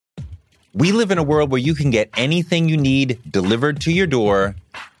We live in a world where you can get anything you need delivered to your door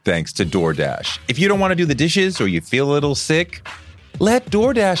thanks to DoorDash. If you don't want to do the dishes or you feel a little sick, let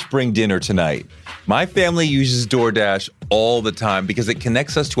DoorDash bring dinner tonight. My family uses DoorDash all the time because it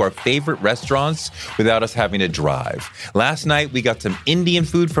connects us to our favorite restaurants without us having to drive. Last night, we got some Indian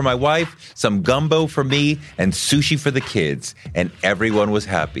food for my wife, some gumbo for me, and sushi for the kids. And everyone was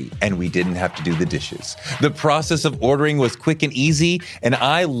happy, and we didn't have to do the dishes. The process of ordering was quick and easy, and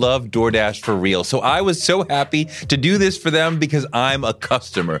I love DoorDash for real. So I was so happy to do this for them because I'm a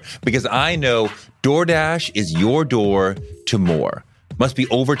customer, because I know DoorDash is your door to more. Must be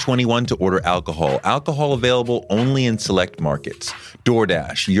over 21 to order alcohol. Alcohol available only in select markets.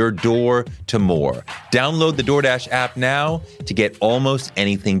 DoorDash, your door to more. Download the DoorDash app now to get almost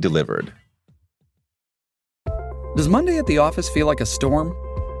anything delivered. Does Monday at the office feel like a storm?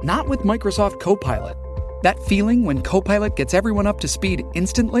 Not with Microsoft Copilot. That feeling when Copilot gets everyone up to speed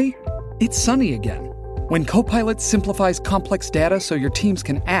instantly? It's sunny again. When Copilot simplifies complex data so your teams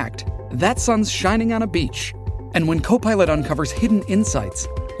can act, that sun's shining on a beach. And when Copilot uncovers hidden insights,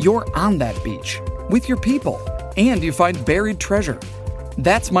 you're on that beach with your people, and you find buried treasure.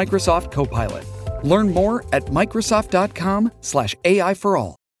 That's Microsoft Copilot. Learn more at Microsoft.com/AI for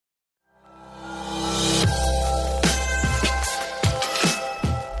all.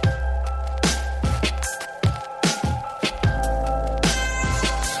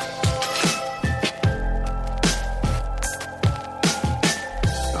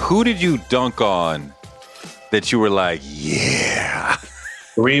 Who did you dunk on that you were like, yeah?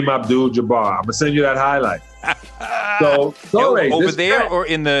 Kareem Abdul-Jabbar. I'm gonna send you that highlight. So over there or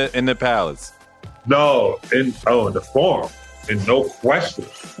in the palace? No, in the forum, and no question.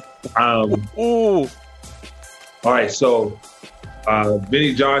 Ooh. All right, so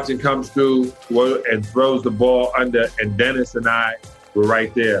Vinny Johnson comes through and throws the ball under, and Dennis and I were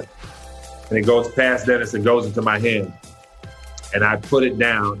right there, and it goes past Dennis and goes into my hand, and I put it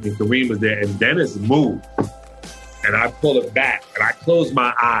down, and Kareem was there, and Dennis moved. And I pull it back, and I close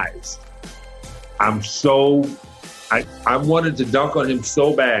my eyes. I wanted to dunk on him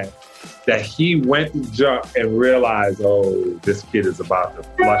so bad that he went to jump and realized, oh, this kid is about to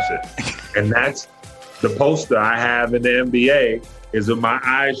flush it. And that's the poster I have in the NBA, is with my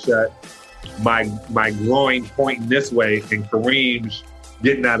eyes shut, my groin pointing this way, and Kareem's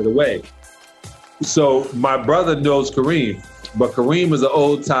getting out of the way. So my brother knows Kareem, but Kareem is an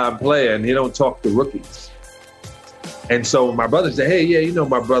old-time player, and he don't talk to rookies. And so my brother said, hey, yeah, you know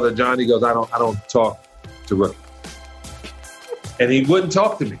my brother John. He goes, I don't talk to rookies. And he wouldn't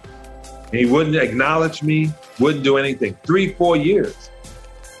talk to me. He wouldn't acknowledge me, wouldn't do anything. 3-4 years.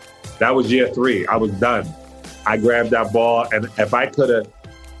 That was year 3. I was done. I grabbed that ball, and if I could have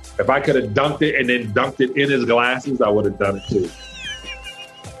dunked it and then dunked it in his glasses, I would have done it too.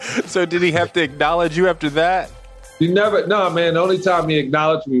 So did he have to acknowledge you after that? No, man. The only time he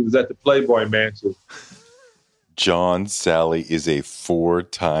acknowledged me was at the Playboy Mansion. John Salley is a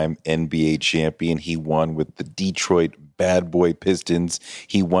 4-time NBA champion. He won with the Detroit Bad Boy Pistons.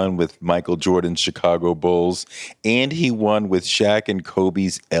 He won with Michael Jordan's Chicago Bulls. And he won with Shaq and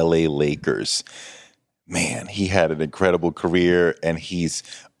Kobe's LA Lakers. Man, he had an incredible career, and he's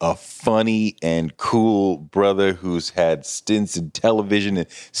a funny and cool brother who's had stints in television and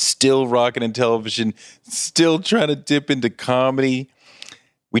still rocking in television, still trying to dip into comedy.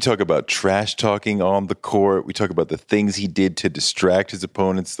 We talk about trash talking on the court. We talk about the things he did to distract his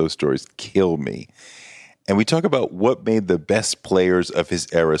opponents. Those stories kill me. And we talk about what made the best players of his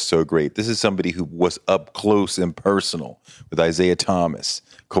era so great. This is somebody who was up close and personal with Isaiah Thomas,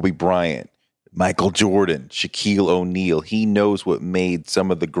 Kobe Bryant, Michael Jordan, Shaquille O'Neal. He knows what made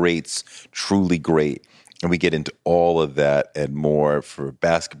some of the greats truly great. And we get into all of that and more. For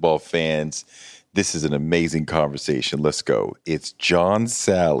basketball fans, this is an amazing conversation. Let's go. It's John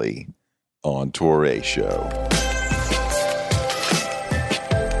Salley on Touré Show.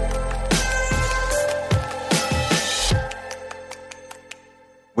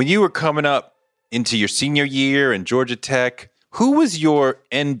 When you were coming up into your senior year in Georgia Tech, who was your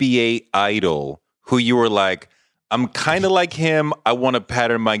NBA idol who you were like, I'm kind of like him. I want to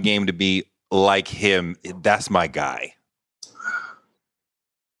pattern my game to be like him. That's my guy.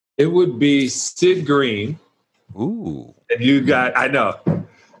 It would be Sid Green. Ooh. And I know.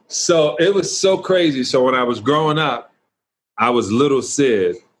 So it was so crazy. So when I was growing up, I was little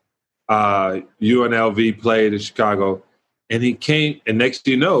Sid. UNLV played in Chicago. And he came, and next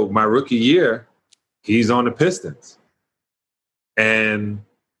thing you know, my rookie year, he's on the Pistons. And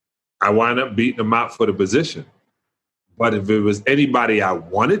I wound up beating him out for the position. But if it was anybody I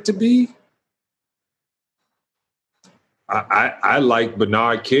wanted to be, I like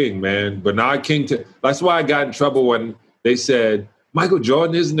Bernard King, man. Bernard King. That's why I got in trouble when they said Michael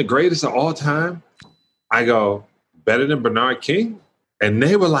Jordan isn't the greatest of all time. I go, better than Bernard King? And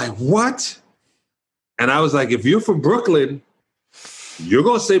they were like, what? And I was like, if you're from Brooklyn, you're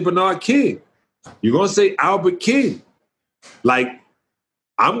going to say Bernard King. You're going to say Albert King. Like,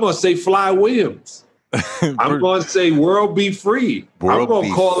 I'm going to say Fly Williams. I'm going to say World Be Free. I'm going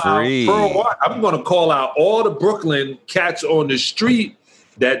to call out Pearl White. I'm going to call out all the Brooklyn cats on the street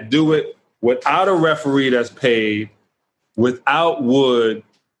that do it without a referee that's paid, without wood,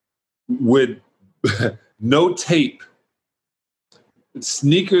 with no tape.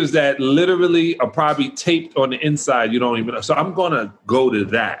 Sneakers that literally are probably taped on the inside. You don't even know. So I'm going to go to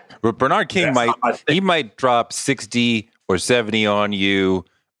that. But Bernard King might drop 60 or 70 on you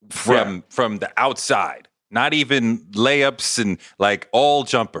from the outside. Not even layups and like all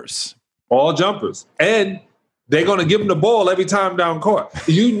jumpers. All jumpers. And they're going to give him the ball every time down court.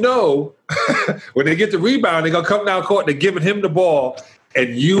 You know, when they get the rebound, they're going to come down court, they're giving him the ball,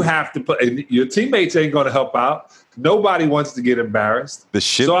 and you have to put, and your teammates ain't going to help out. Nobody wants to get embarrassed. The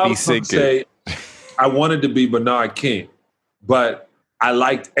ship be sinking. Say, I wanted to be Bernard King, but I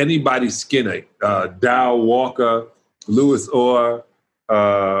liked anybody skinny. Dow Walker, Louis Orr,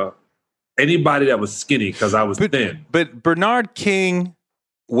 anybody that was skinny because I was thin. But Bernard King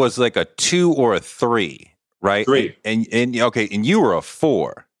was like a 2 or a 3, right? 3. And you were a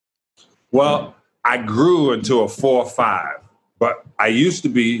 4. Well, I grew into a 4-5, but I used to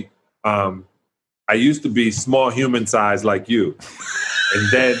be small human size like you.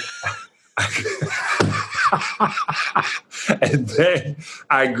 And then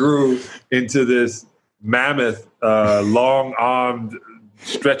I grew into this mammoth, long-armed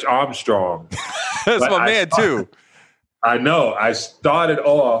Stretch Armstrong. That's my man too. I know. I started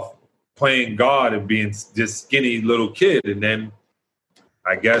off playing guard and being this skinny little kid. And then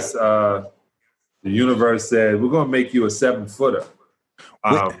I guess the universe said, we're going to make you a 7-footer.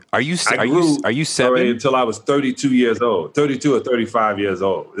 Are you 7? Until I was 32 years old, 32 or 35 years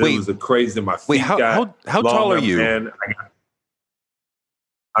old. It was a crazy. My feet how tall are you? Man,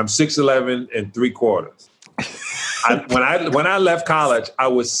 I'm 6'11" and 3/4. When I left college, I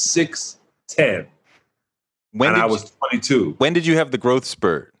was 6'10", and I was 22. When did you have the growth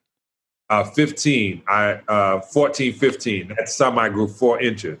spurt? 15. 14, 15. That summer I grew 4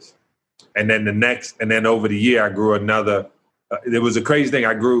 inches, and then over the year I grew another. It was a crazy thing.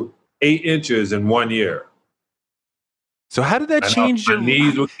 I grew 8 inches in 1 year. So how did that change your life? My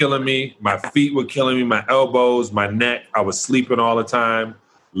knees were killing me. My feet were killing me. My elbows, my neck. I was sleeping all the time.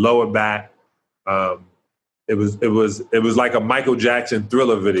 Lower back. It was like a Michael Jackson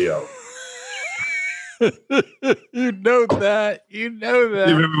Thriller video. You know that. You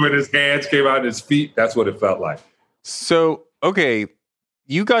remember when his hands came out and his feet? That's what it felt like. So, okay,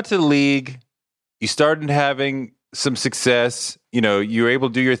 you got to the league. You started having some success. You were able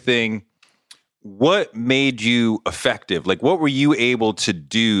to do your thing. What made you effective? Like, what were you able to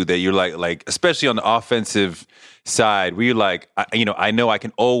do that you're like, especially on the offensive side, where you're like, I know I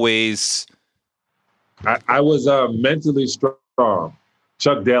can always. I was mentally strong.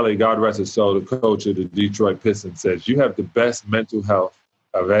 Chuck Daly, God rest his soul, the coach of the Detroit Pistons, says, you have the best mental health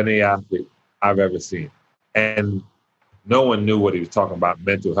of any athlete I've ever seen. And no one knew what he was talking about,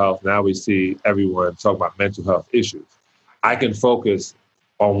 mental health. Now we see everyone talking about mental health issues. I can focus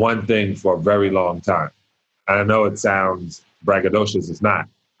on one thing for a very long time. And I know it sounds braggadocious. It's not.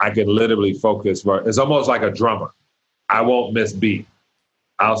 I can literally focus. It's almost like a drummer. I won't miss beat.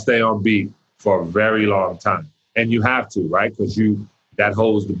 I'll stay on beat for a very long time. And you have to, right? Because that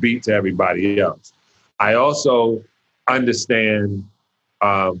holds the beat to everybody else. I also understand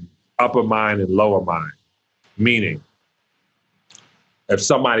upper mind and lower mind, meaning if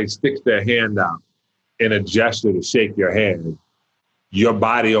somebody sticks their hand out in a gesture to shake your hand, your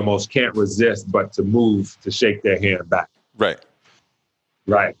body almost can't resist but to move to shake their hand back. Right.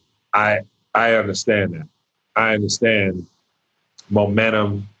 Right. I understand that. I understand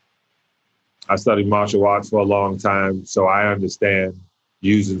momentum. I studied martial arts for a long time, so I understand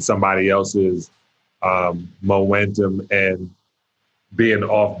using somebody else's momentum and being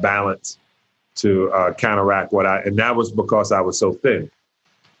off balance to counteract and that was because I was so thin.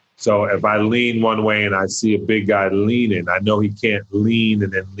 So if I lean one way and I see a big guy leaning, I know he can't lean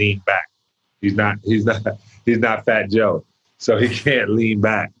and then lean back. He's not Fat Joe, so he can't lean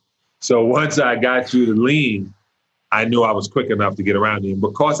back. So once I got you to lean, I knew I was quick enough to get around you. And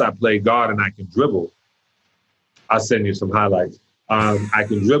because I play guard and I can dribble, I'll send you some highlights. I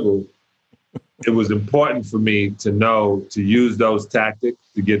can dribble. It was important for me to know to use those tactics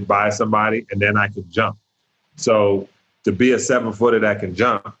to get by somebody, and then I could jump. So to be a 7-footer that can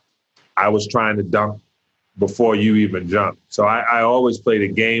jump, I was trying to dunk before you even jumped. So I always played a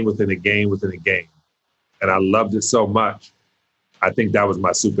game within a game within a game. And I loved it so much. I think that was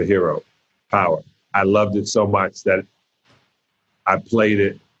my superhero power. I loved it so much that I played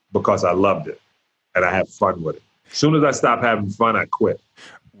it because I loved it and I had fun with it. As soon as I stopped having fun, I quit.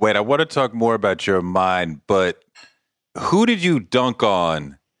 Wait, I want to talk more about your mind, but who did you dunk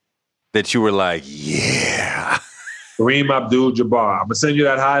on that you were like, yeah? Kareem Abdul-Jabbar. I'm gonna send you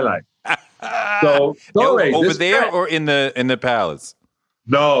that highlight. So over there or in the palace?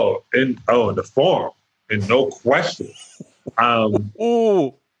 No, in the Forum, and no question.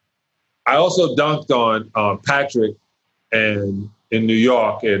 Ooh. I also dunked on Patrick and in New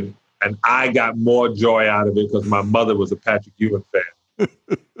York, and I got more joy out of it because my mother was a Patrick Ewing fan.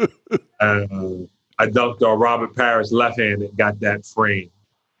 I dunked on Robert Parrish left-handed, got that frame.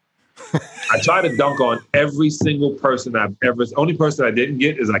 I try to dunk on every single person I've ever. The only person I didn't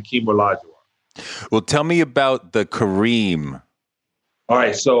get is Akeem Olajuwon. Well, tell me about the Kareem. All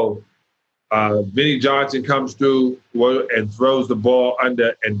right, so Vinnie Johnson comes through and throws the ball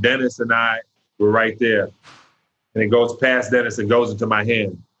under, and Dennis and I were right there. And it goes past Dennis and goes into my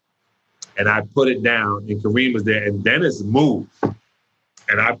hand. And I put it down, and Kareem was there, and Dennis moved.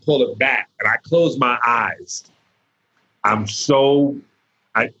 And I pull it back, and I close my eyes. I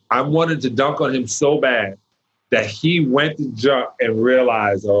wanted to dunk on him so bad that he went to jump and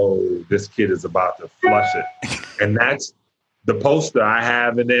realized, oh, this kid is about to flush it. And that's the poster I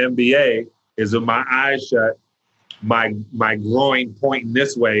have in the NBA is with my eyes shut, my groin pointing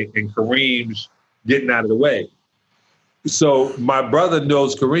this way, and Kareem's getting out of the way. So my brother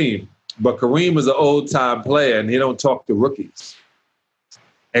knows Kareem, but Kareem is an old-time player, and he don't talk to rookies.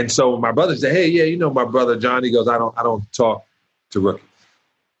 And so my brother said, hey, yeah, you know my brother John. He goes, I don't talk to rookies.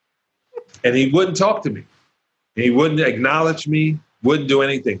 And he wouldn't talk to me. He wouldn't acknowledge me, wouldn't do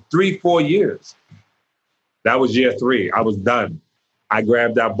anything. 3-4 years. That was year 3. I was done. I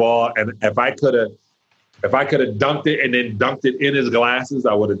grabbed that ball, and if I could have dunked it and then dunked it in his glasses,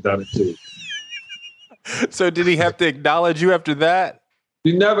 I would have done it too. So did he have to acknowledge you after that?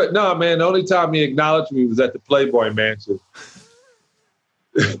 No, man. The only time he acknowledged me was at the Playboy Mansion.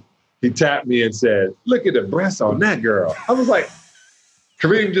 He tapped me and said, look at the breasts on that girl. I was like,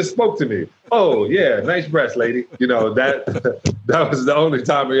 Kareem just spoke to me. Oh, yeah, nice breasts, lady. You know, that was the only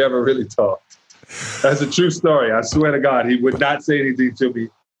time we ever really talked. That's a true story. I swear to God, he would not say anything to me.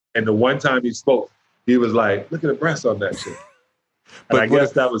 And the one time he spoke, he was like, look at the breasts on that shit. And I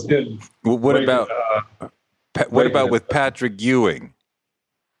guess that was him. What about with Patrick Ewing?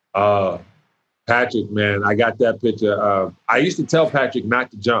 Patrick, man, I got that picture. I used to tell Patrick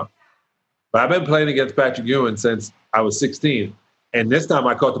not to jump. But I've been playing against Patrick Ewing since I was 16. And this time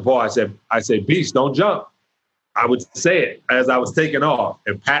I caught the ball. I said, Beast, don't jump. I would say it as I was taking off.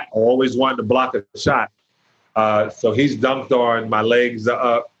 And Pat always wanted to block a shot. So he's dunked on, my legs are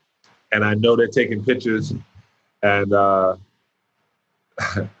up, and I know they're taking pictures. And I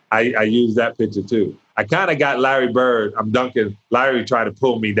use that picture too. I kind of got Larry Bird. I'm dunking. Larry tried to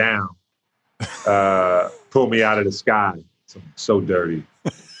pull me down, pull me out of the sky. So dirty.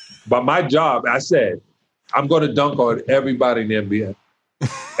 But my job, I said, I'm going to dunk on everybody in the NBA.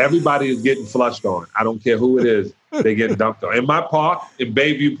 Everybody is getting flushed on. I don't care who it is. They get dunked on. In my park, in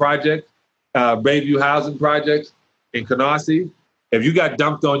Bayview Housing Projects in Canarsie, if you got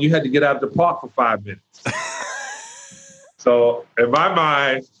dunked on, you had to get out of the park for 5 minutes. So in my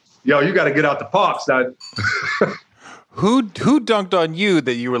mind, you got to get out the park, son. Who dunked on you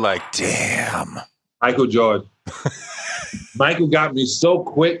that you were like, damn? Michael Jordan. Michael got me so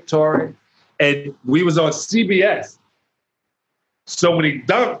quick, Torrey. And we was on CBS. So when he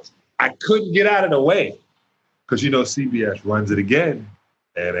dunked, I couldn't get out of the way. Because, CBS runs it again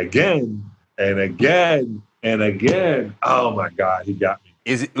and again and again and again. Oh, my God, he got me.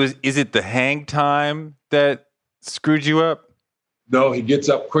 Is it the hang time that screwed you up? No, he gets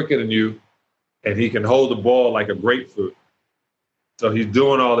up quicker than you, and he can hold the ball like a grapefruit. So he's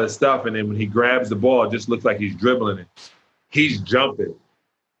doing all this stuff, and then when he grabs the ball, it just looks like he's dribbling it. He's jumping.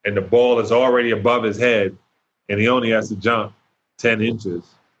 And the ball is already above his head, and he only has to jump 10 inches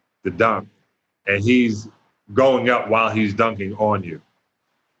to dunk. And he's going up while he's dunking on you.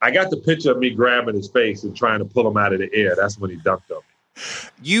 I got the picture of me grabbing his face and trying to pull him out of the air. That's when he dunked on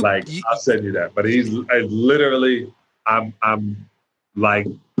me. I'll send you that. But he's literally, I'm like,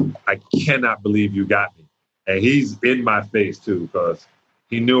 I cannot believe you got me. And he's in my face, too, because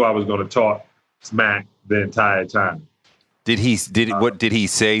he knew I was going to talk smack the entire time. Did he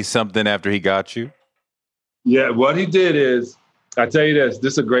say something after he got you? Yeah, what he did is, I tell you this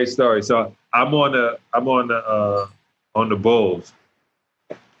is a great story. So I'm on the on the Bulls.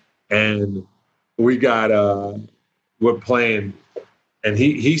 And we got, we're playing, and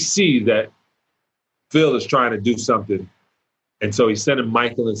he sees that Phil is trying to do something. And so he's sending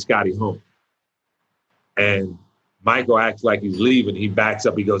Michael and Scotty home. And Michael acts like he's leaving. He backs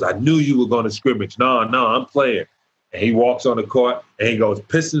up. He goes, I knew you were going to scrimmage. No, I'm playing. And he walks on the court and he goes,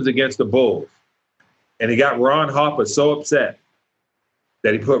 Pistons against the Bulls. And he got Ron Harper so upset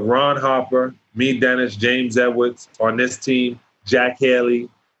that he put Ron Harper, me, Dennis, James Edwards on this team, Jack Haley,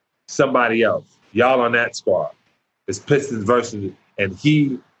 somebody else. Y'all on that squad. It's Pistons versus, and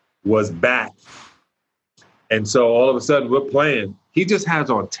he was back. And so all of a sudden we're playing. He just has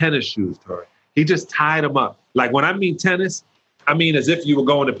on tennis shoes, Tori. He just tied them up. Like when I mean tennis, I mean as if you were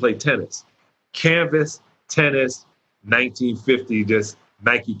going to play tennis. Canvas, tennis, 1950, just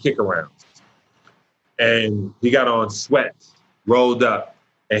Nike kick-arounds. And he got on sweats, rolled up,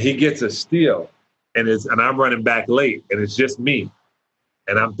 and he gets a steal. And I'm running back late, and it's just me.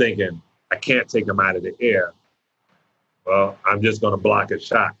 And I'm thinking, I can't take him out of the air. Well, I'm just going to block a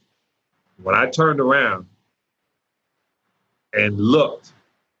shot. When I turned around and looked,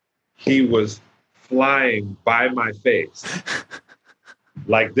 he was flying by my face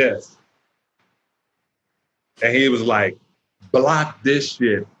like this. And he was like, block this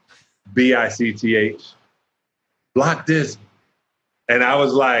shit, B-I-C-T-H. Block this. And I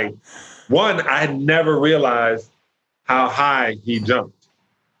was like, one, I had never realized how high he jumped.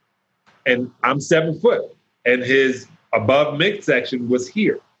 And I'm 7 foot, and his above midsection was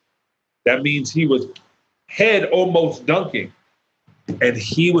here. That means he was head almost dunking. And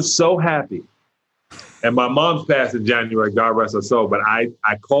he was so happy. And my mom's passed in January, God rest her soul, but I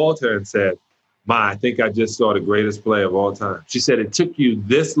called her and said, Ma, I think I just saw the greatest play of all time. She said, it took you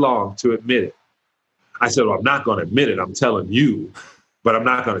this long to admit it. I said, well, I'm not going to admit it. I'm telling you, but I'm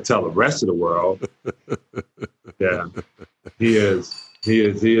not going to tell the rest of the world. Yeah, he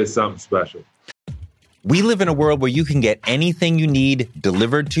is something special. We live in a world where you can get anything you need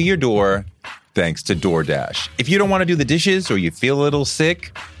delivered to your door thanks to DoorDash. If you don't want to do the dishes or you feel a little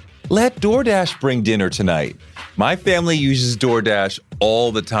sick, let DoorDash bring dinner tonight. My family uses DoorDash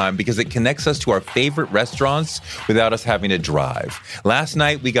all the time because it connects us to our favorite restaurants without us having to drive. Last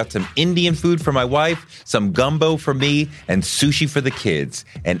night, we got some Indian food for my wife, some gumbo for me, and sushi for the kids.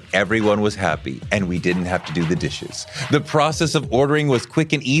 And everyone was happy, and we didn't have to do the dishes. The process of ordering was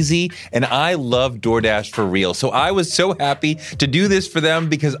quick and easy, and I love DoorDash for real. So I was so happy to do this for them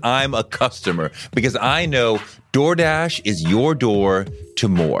because I'm a customer, because I know DoorDash is your door to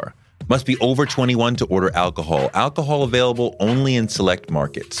more. Must be over 21 to order alcohol. Alcohol available only in select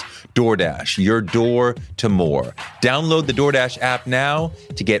markets. DoorDash, your door to more. Download the DoorDash app now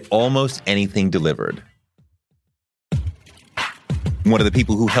to get almost anything delivered. One of the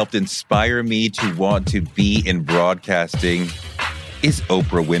people who helped inspire me to want to be in broadcasting is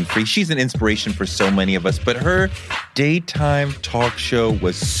Oprah Winfrey. She's an inspiration for so many of us, but her daytime talk show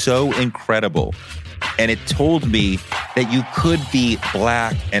was so incredible. And it told me that you could be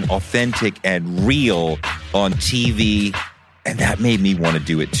Black and authentic and real on TV, and that made me want to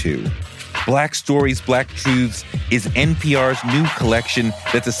do it too. Black Stories, Black Truths is NPR's new collection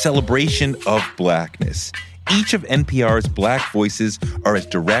that's a celebration of Blackness. Each of NPR's Black voices are as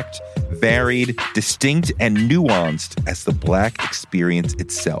direct, varied, distinct, and nuanced as the Black experience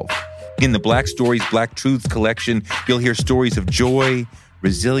itself. In the Black Stories, Black Truths collection, you'll hear stories of joy,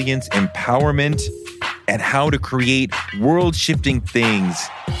 resilience, empowerment, and how to create world-shifting things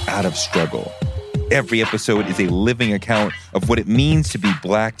out of struggle. Every episode is a living account of what it means to be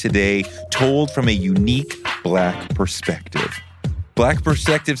Black today, told from a unique Black perspective. Black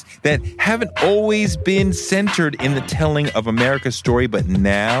perspectives that haven't always been centered in the telling of America's story, but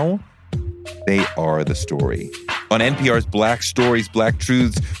now they are the story. On NPR's Black Stories, Black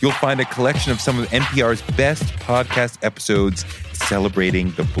Truths, you'll find a collection of some of NPR's best podcast episodes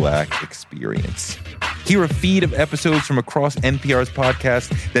celebrating the Black experience. Hear a feed of episodes from across NPR's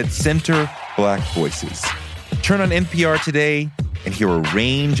podcasts that center Black voices. Turn on NPR today and hear a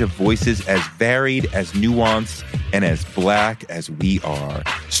range of voices as varied, as nuanced, and as Black as we are.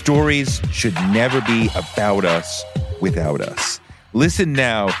 Stories should never be about us without us. Listen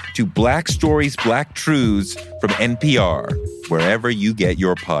now to Black Stories, Black Truths from NPR, wherever you get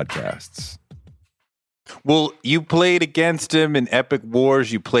your podcasts. Well, you played against him in Epic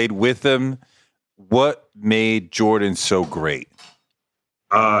Wars. You played with him. What made Jordan so great?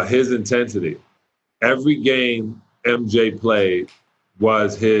 His intensity. Every game MJ played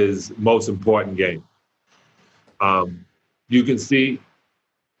was his most important game. You can see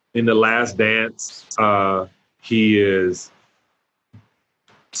in The Last Dance, he is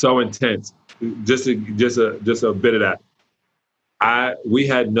so intense. Just a bit of that. We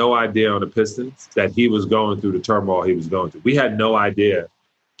had no idea on the Pistons that he was going through the turmoil he was going through. We had no idea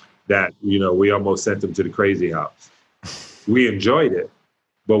that, we almost sent him to the crazy house. We enjoyed it,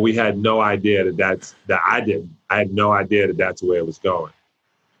 but we had no idea that I didn't. I had no idea that that's the way it was going.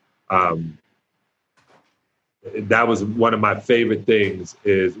 That was one of my favorite things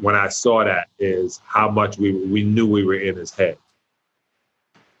is when I saw that is how much we knew we were in his head.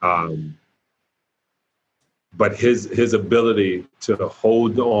 But his ability to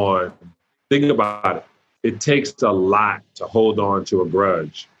hold on, think about it. It takes a lot to hold on to a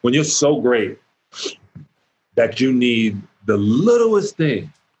grudge. When you're so great that you need the littlest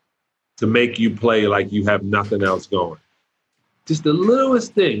thing to make you play like you have nothing else going. Just the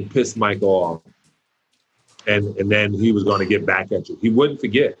littlest thing pissed Mike off. And then he was going to get back at you. He wouldn't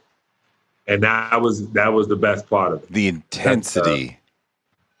forget. And that was the best part of it. The intensity.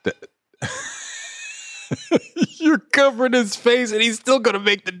 You're covering his face, and he's still going to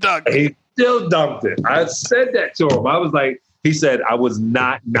make the dunk. He still dunked it. I said that to him. I was like, he said, I was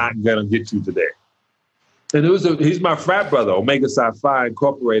not going to get you today. And he's my frat brother, Omega Psi Phi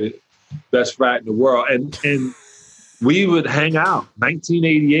Incorporated, best frat in the world. And we would hang out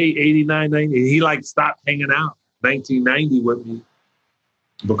 1988, 89, 90. And he stopped hanging out 1990 with me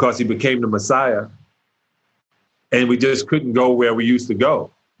because he became the Messiah. And we just couldn't go where we used to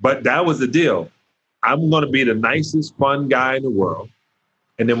go. But that was the deal. I'm going to be the nicest, fun guy in the world.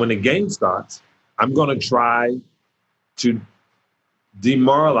 And then when the game starts, I'm going to try to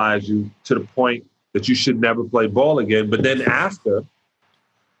demoralize you to the point that you should never play ball again. But then after,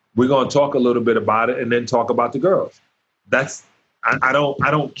 we're going to talk a little bit about it and then talk about the girls. I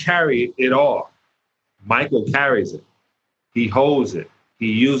don't carry it all. Michael carries it. He holds it.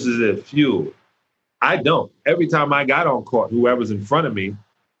 He uses it as fuel. I don't. Every time I got on court, whoever's in front of me,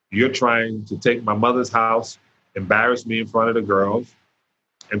 you're trying to take my mother's house, embarrass me in front of the girls,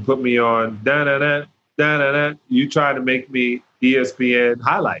 and put me on da-da-da, da-da-da. You trying to make me ESPN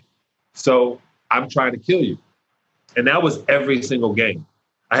highlight. So I'm trying to kill you. And that was every single game.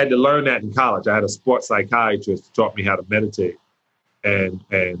 I had to learn that in college. I had a sports psychiatrist who taught me how to meditate and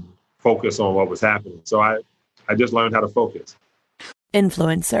focus on what was happening. So I just learned how to focus.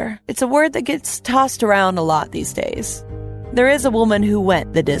 Influencer. It's a word that gets tossed around a lot these days. There is a woman who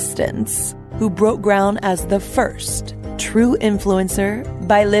went the distance, who broke ground as the first true influencer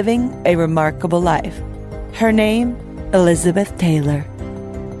by living a remarkable life. Her name, Elizabeth Taylor.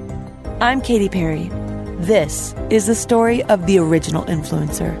 I'm Katy Perry. This is the story of the original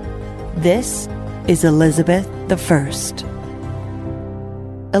influencer. This is Elizabeth the First.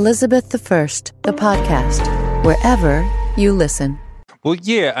 Elizabeth the First, the podcast, wherever you listen. Well,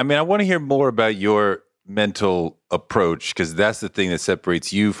 yeah, I mean, I want to hear more about your mental approach because that's the thing that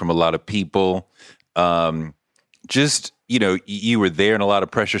separates you from a lot of people. You were there in a lot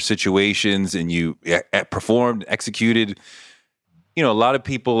of pressure situations and you performed, executed. A lot of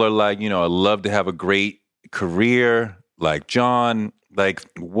people are like, I love to have a great career like John. Like,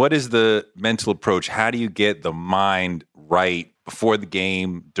 what is the mental approach? How do you get the mind right before the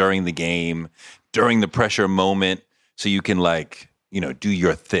game, during the pressure moment so you can do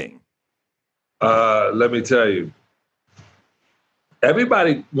your thing? Let me tell you,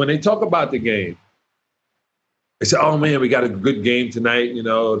 everybody, when they talk about the game, they say, oh man, we got a good game tonight.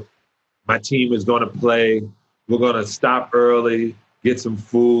 My team is going to play. We're going to stop early, get some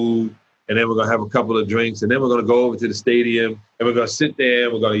food, and then we're going to have a couple of drinks. And then we're going to go over to the stadium and we're going to sit there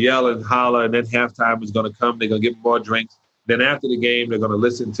and we're going to yell and holler. And then halftime is going to come. They're going to get more drinks. Then after the game, they're going to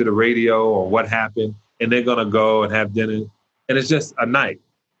listen to the radio or what happened. And they're going to go and have dinner. And it's just a night.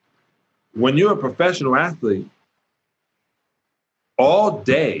 When you're a professional athlete, all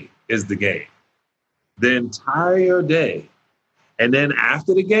day is the game, the entire day. And then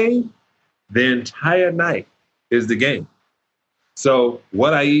after the game, the entire night is the game. So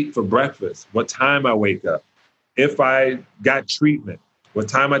what I eat for breakfast, what time I wake up, if I got treatment, what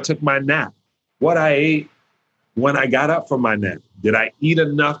time I took my nap, what I ate when I got up from my nap. Did I eat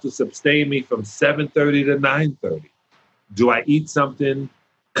enough to sustain me from 7:30 to 9:30? Do I eat something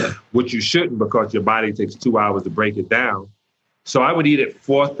which you shouldn't because your body takes 2 hours to break it down? So I would eat at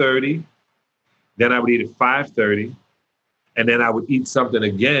 4:30, then I would eat at 5:30, and then I would eat something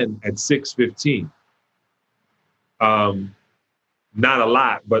again at 6:15. Not a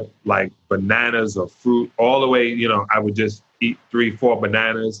lot, but like bananas or fruit all the way, I would just eat 3-4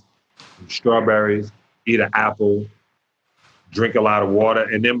 bananas, strawberries, eat an apple, drink a lot of water.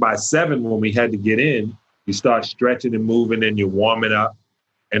 And then by 7, when we had to get in, you start stretching and moving and you're warming up.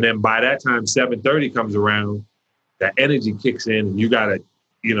 And then by that time, 7:30 comes around, the energy kicks in and you got to,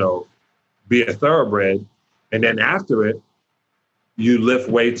 be a thoroughbred. And then after it, you lift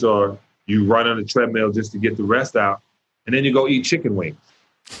weights or you run on a treadmill just to get the rest out, and then you go eat chicken wings.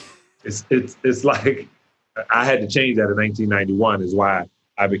 It's like I had to change that in 1991 is why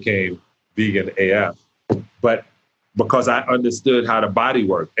I became vegan AF. But because I understood how the body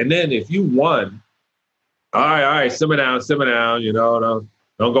worked. And then if you won, all right, simmer down, you know,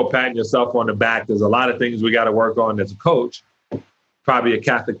 don't go patting yourself on the back. There's a lot of things we got to work on as a coach. Probably a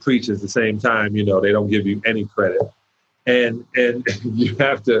Catholic preacher at the same time, you know, they don't give you any credit. And you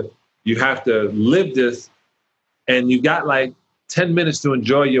have to live this, and you got like 10 minutes to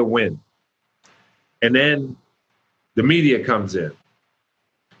enjoy your win. And then the media comes in.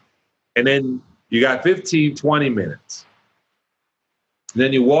 And then you got 15, 20 minutes. And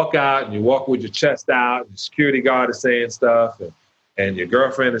then you walk out and you walk with your chest out, and the security guard is saying stuff, and your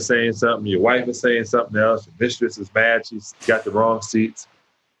girlfriend is saying something, your wife is saying something else, your mistress is mad, she's got the wrong seats.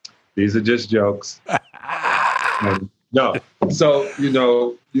 These are just jokes. No. So, you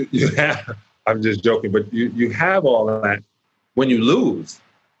know, you have, I'm just joking, but you have all of that. When you lose,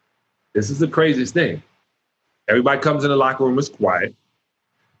 this is the craziest thing. Everybody comes in the locker room, is quiet.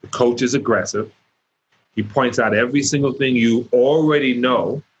 The coach is aggressive. He points out every single thing you already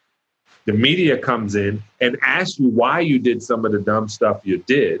know. The media comes in and asks you why you did some of the dumb stuff you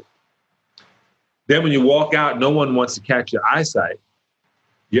did. Then when you walk out, no one wants to catch your eyesight.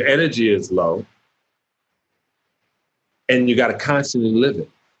 Your energy is low. And you got to constantly live it.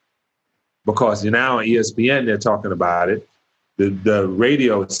 Because you're now on ESPN, they're talking about it. The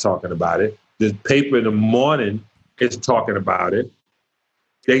radio is talking about it. The paper in the morning is talking about it.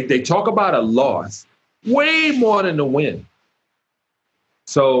 They talk about a loss way more than the win.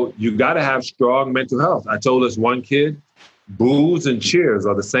 So you got to have strong mental health. I told this one kid, boos and cheers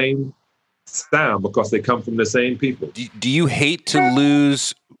are the same sound because they come from the same people. Do you hate to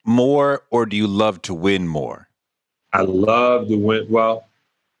lose more, or do you love to win more? I love to win. Well,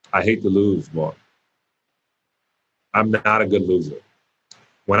 I hate to lose more. I'm not a good loser.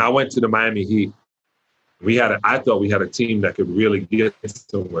 When I went to the Miami Heat, I thought we had a team that could really get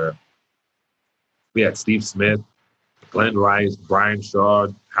somewhere. We had Steve Smith, Glenn Rice, Brian Shaw,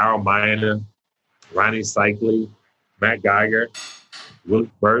 Harold Miner, Ronnie Cycli, Matt Geiger, Will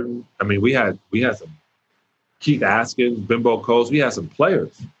Burton. I mean, we had some Keith Askins, Bimbo Coles. We had some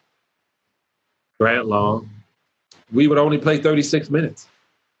players. Grant Long. We would only play 36 minutes.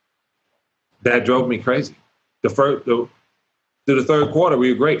 That drove me crazy. Through the third quarter,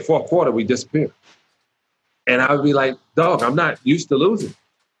 we were great. Fourth quarter, we disappeared. And I would be like, dog, I'm not used to losing.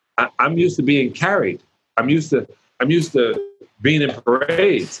 I'm used to being carried. I'm used to being in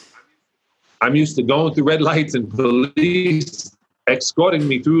parades. I'm used to going through red lights and police escorting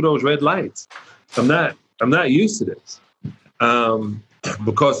me through those red lights. I'm not used to this.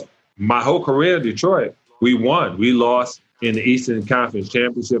 Because my whole career in Detroit, we won. We lost in the Eastern Conference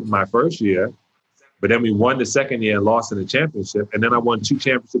Championship my first year, but then we won the second year and lost in the championship. And then I won 2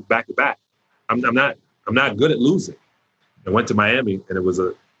 championships back to back. I'm not good at losing. I went to Miami, and it was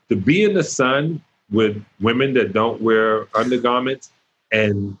to be in the sun with women that don't wear undergarments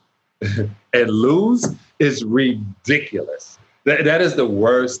and lose is ridiculous. That is the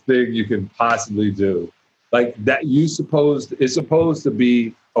worst thing you can possibly do. Like that, it's supposed to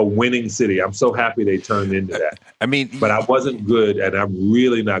be a winning city. I'm so happy they turned into that. I mean, but I wasn't good, and I'm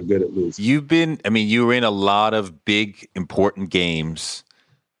really not good at losing. You were in a lot of big, important games.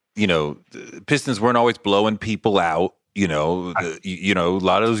 You know, the Pistons weren't always blowing people out. You know, a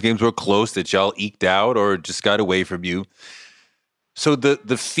lot of those games were close that y'all eked out or just got away from you. So the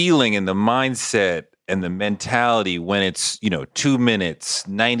feeling and the mindset and the mentality when it's, 2 minutes,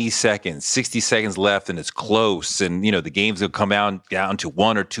 90 seconds, 60 seconds left and it's close and, the game's going to come out down to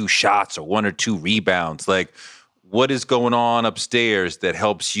 1 or 2 shots or 1 or 2 rebounds. Like, what is going on upstairs that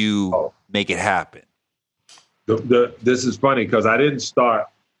helps you make it happen? This is funny because I didn't start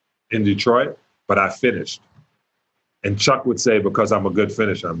in Detroit, but I finished. And Chuck would say, because I'm a good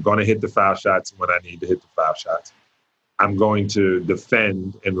finisher, I'm going to hit the foul shots when I need to hit the foul shots. I'm going to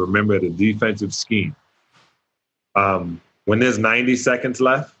defend and remember the defensive scheme. When there's 90 seconds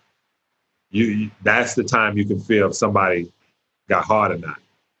left, that's the time you can feel if somebody got hard or not.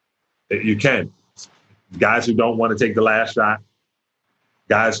 You can. Guys who don't want to take the last shot,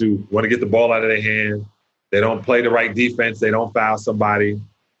 guys who want to get the ball out of their hand, they don't play the right defense, they don't foul somebody.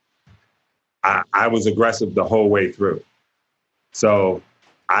 I was aggressive the whole way through. So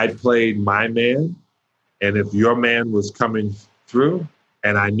I played my man, and if your man was coming through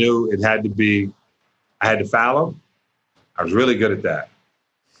and I knew I had to foul him, I was really good at that.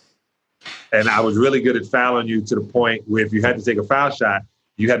 And I was really good at fouling you to the point where if you had to take a foul shot,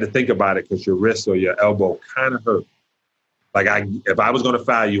 you had to think about it because your wrist or your elbow kind of hurt. Like if I was going to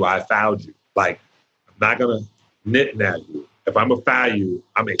foul you, I fouled you. Like I'm not going to nit at you. If I'm going to foul you,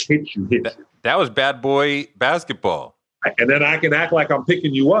 I'm going to hit you. That was bad boy basketball. And then I can act like I'm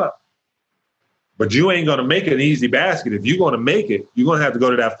picking you up, but you ain't going to make an easy basket. If you're going to make it, you're going to have to go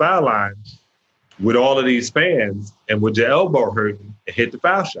to that foul line with all of these fans and with your elbow hurting and hit the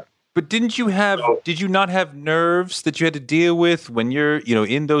foul shot. But did you not have nerves that you had to deal with when you're,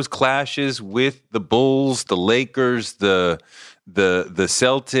 in those clashes with the Bulls, the Lakers, the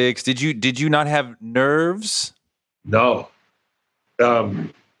Celtics? Did you not have nerves? No. I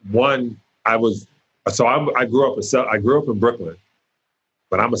grew up in Brooklyn,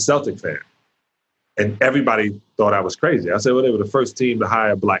 but I'm a Celtic fan. And everybody thought I was crazy. I said, well, they were the first team to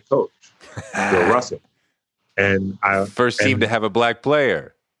hire a black coach, Bill Russell. And first team to have a black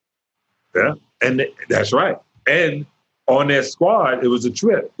player. Yeah, and that's right. And on their squad, it was a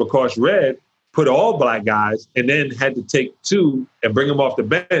trip because Red put all black guys and then had to take two and bring them off the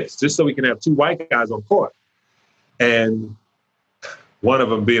bench just so we can have two white guys on court. And one of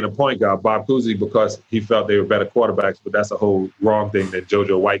them being a point guard, Bob Cousy, because he felt they were better quarterbacks, but that's a whole wrong thing that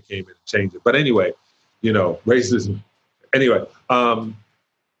JoJo White came in and changed it. But anyway, racism. Anyway, and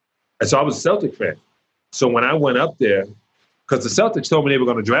so I was a Celtic fan. So when I went up there, because the Celtics told me they were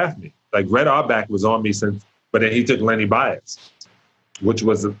going to draft me. Like Red Auerbach was on me but then he took Lenny Bias, which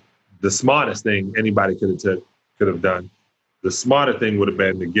was the smartest thing anybody could have done. The smarter thing would have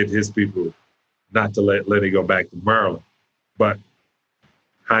been to get his people not to let Lenny go back to Maryland. But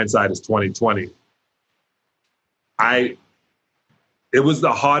hindsight is 2020. It was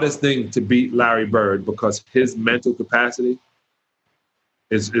the hardest thing to beat Larry Bird because his mental capacity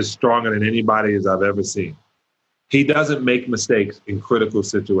is stronger than anybody as I've ever seen. He doesn't make mistakes in critical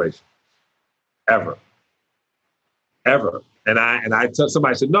situations, ever. And I tell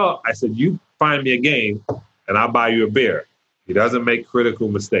somebody, I said, no, I said, you find me a game and I'll buy you a beer. He doesn't make critical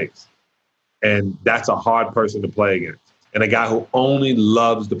mistakes. And that's a hard person to play against. And a guy who only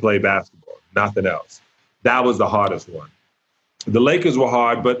loves to play basketball, nothing else. That was the hardest one. The Lakers were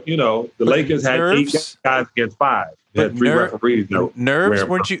hard, but the Lakers had nerves? 8 guys against 5. They had 3 referees. Nerves?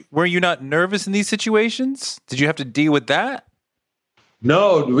 Were you not nervous in these situations? Did you have to deal with that?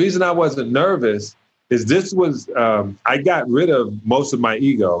 No, the reason I wasn't nervous is this was I got rid of most of my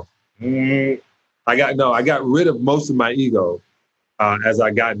ego. I got rid of most of my ego as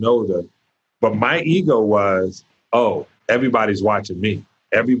I gotten older. But my ego was, everybody's watching me.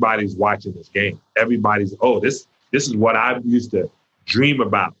 Everybody's watching this game. Everybody's, this is what I used to dream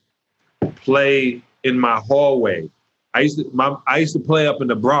about. Play in my hallway. I used to play up in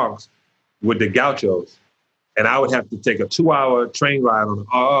the Bronx with the Gauchos, and I would have to take a 2-hour train ride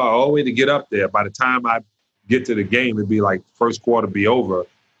all the way to get up there. By the time I get to the game, it'd be like first quarter be over,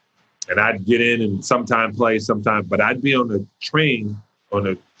 and I'd get in and sometime play, but I'd be on the train, on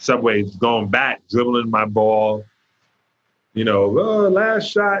the subway, going back, dribbling my ball,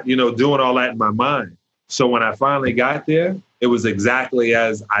 last shot, doing all that in my mind. So when I finally got there, it was exactly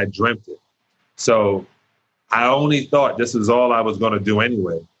as I dreamt it. So I only thought this is all I was going to do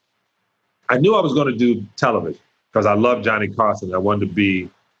anyway. I knew I was going to do television because I loved Johnny Carson. I wanted to be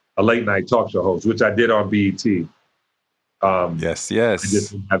a late night talk show host, which I did on BET. Yes. I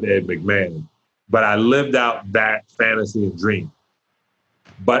just didn't have Ed McMahon. But I lived out that fantasy and dream.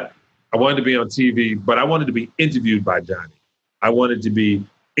 But I wanted to be on TV, but I wanted to be interviewed by Johnny. I wanted to be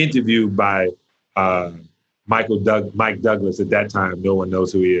interviewed by Mike Douglas. At that time, no one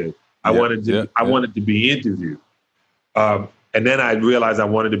knows who he is. I wanted to be interviewed. And then I realized I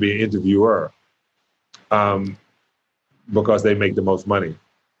wanted to be an interviewer because they make the most money,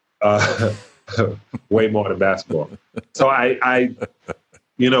 way more than basketball. So I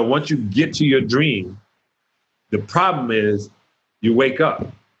once you get to your dream, the problem is you wake up.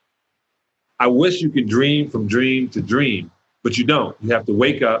 I wish you could dream from dream to dream, but you don't. You have to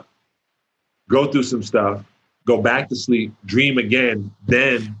wake up, go through some stuff, go back to sleep, dream again,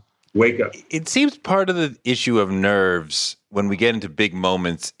 then wake up. It seems part of the issue of nerves when we get into big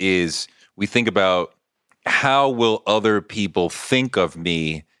moments is we think about how will other people think of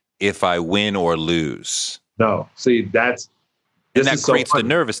me if I win or lose? No. See, that creates the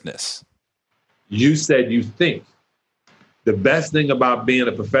nervousness. You said you think. The best thing about being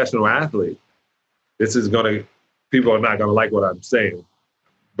a professional athlete, people are not going to like what I'm saying,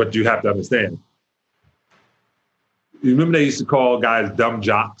 but you have to understand. You remember they used to call guys dumb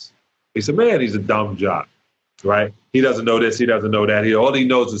jocks? He said, man, he's a dumb jock, right? He doesn't know this, he doesn't know that. All he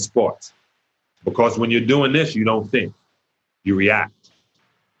knows is sports. Because when you're doing this, you don't think, you react.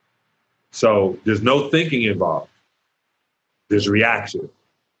 So there's no thinking involved. There's reaction.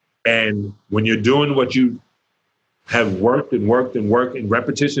 And when you're doing what you have worked and worked and worked in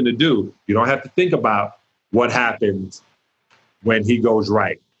repetition to do. You don't have to think about what happens when he goes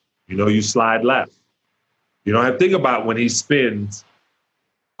right. You slide left. You don't have to think about when he spins,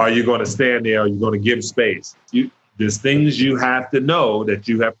 are you going to stand there? Are you going to give space? There's things you have to know that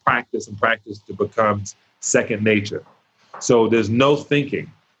you have practiced and practiced to become second nature. So there's no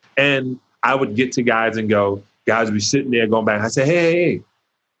thinking. And I would get to guys and go, guys would be sitting there going back. I say, hey,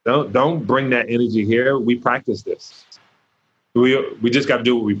 don't bring that energy here. We practice this. We just got to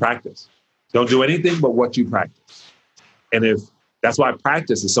do what we practice. Don't do anything but what you practice. And that's why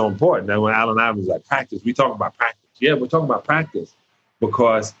practice is so important. And when Alan and I was like, practice, we talk about practice. Yeah, we're talking about practice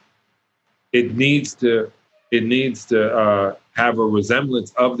because it needs to have a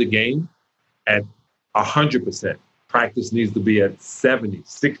resemblance of the game at 100%. Practice needs to be at 70,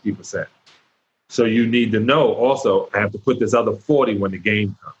 60%. So you need to know also, I have to put this other 40 when the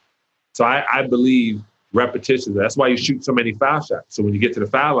game comes. So I believe repetition. That's why you shoot so many foul shots. So when you get to the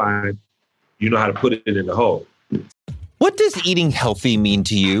foul line, you know how to put it in the hole. What does eating healthy mean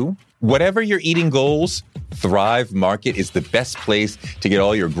to you? Whatever your eating goals, Thrive Market is the best place to get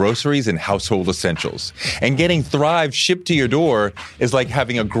all your groceries and household essentials. And getting Thrive shipped to your door is like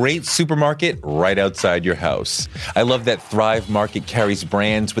having a great supermarket right outside your house. I love that Thrive Market carries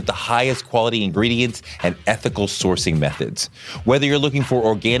brands with the highest quality ingredients and ethical sourcing methods. Whether you're looking for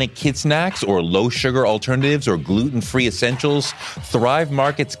organic kid snacks or low sugar alternatives or gluten-free essentials, Thrive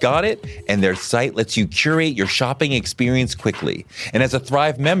Market's got it, and their site lets you curate your shopping experience quickly. And as a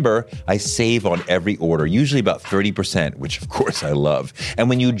Thrive member, I save on every order, usually about 30%, which of course I love. And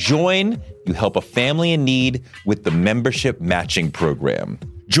when you join, you help a family in need with the membership matching program.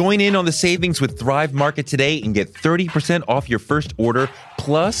 Join in on the savings with Thrive Market today and get 30% off your first order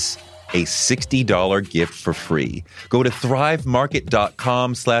plus a $60 gift for free. Go to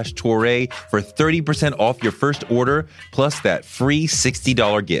thrivemarket.com/Toure for 30% off your first order plus that free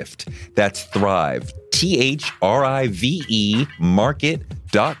 $60 gift. That's Thrive, THRIVE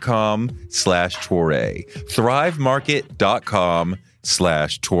market.com/Toure.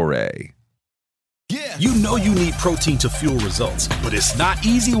 thrivemarket.com/Toure. Yeah. You know you need protein to fuel results, but it's not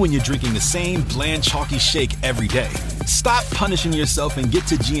easy when you're drinking the same bland, chalky shake every day. Stop punishing yourself and get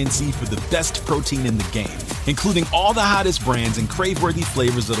to GNC for the best protein in the game, including all the hottest brands and crave-worthy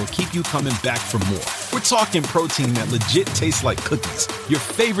flavors that'll keep you coming back for more. We're talking protein that legit tastes like cookies, your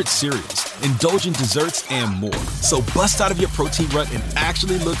favorite cereals, indulgent desserts, and more. So bust out of your protein rut and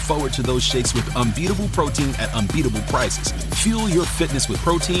actually look forward to those shakes with unbeatable protein at unbeatable prices. Fuel your fitness with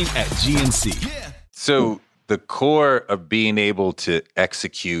protein at GNC. Yeah. So the core of being able to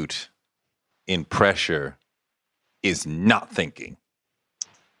execute in pressure is not thinking.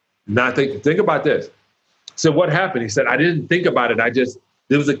 Not thinking. Think about this. So what happened? He said, I didn't think about it.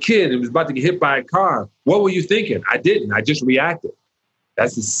 There was a kid who was about to get hit by a car. What were you thinking? I didn't. I just reacted.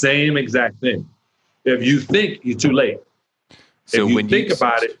 That's the same exact thing. If you think, you're too late. So if you think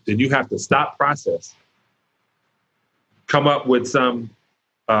about it, then you have to stop process. Come up with some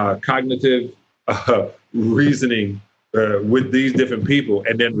cognitive reasoning with these different people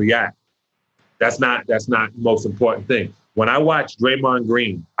and then react. That's not the most important thing. When I watched Draymond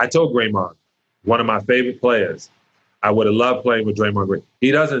Green, I told Draymond, one of my favorite players, I would have loved playing with Draymond Green.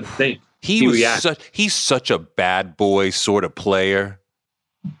 He doesn't think. He reacts. He's such a bad boy sort of player.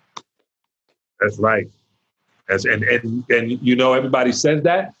 That's right. And everybody says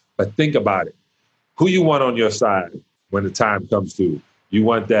that, but think about it. Who you want on your side when the time comes to? You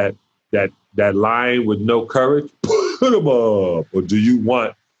want that lion with no courage? Put him up. Or do you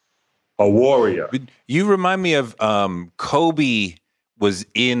want a warrior? You remind me of Kobe was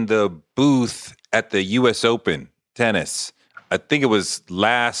in the booth at the U.S. Open tennis. I think it was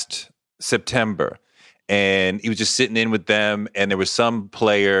last September. And he was just sitting in with them. And there was some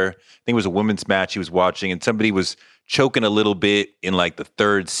player, I think it was a women's match he was watching. And somebody was choking a little bit in like the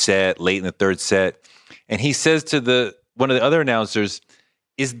third set, late in the third set. And he says to one of the other announcers,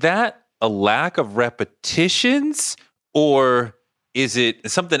 is that a lack of repetitions or is it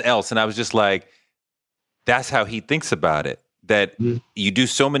something else? And I was just like, that's how he thinks about it. That you do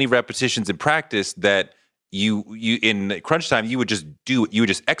so many repetitions in practice that you in crunch time, you would just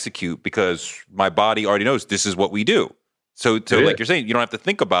execute because my body already knows this is what we do. So like you're saying, you don't have to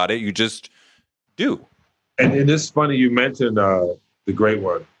think about it. You just do. And it's funny you mentioned the great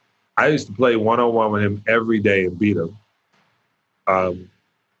one. I used to play one-on-one with him every day and beat him.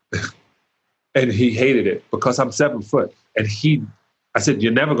 And he hated it because I'm 7 foot. And I said,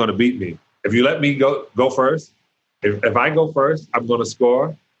 you're never going to beat me. If you let me go first, if I go first, I'm going to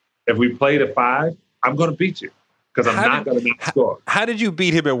score. If we play to 5, I'm going to beat you because I'm not going to not score. How did you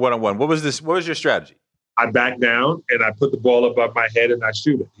beat him in one-on-one? What was your strategy? I back down and I put the ball above my head and I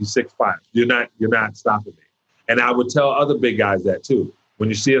shoot it. He's 6'5". You're not stopping me. And I would tell other big guys that too. When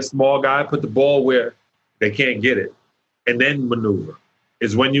you see a small guy, put the ball where they can't get it and then maneuver.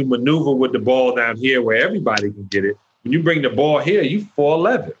 It's when you maneuver with the ball down here where everybody can get it. When you bring the ball here, you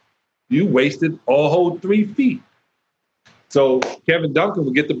 4'11". You wasted a whole 3 feet. So Kevin Duncan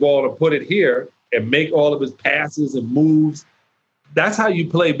would get the ball and put it here and make all of his passes and moves. That's how you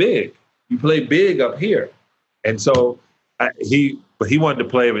play big. You play big up here. And so he wanted to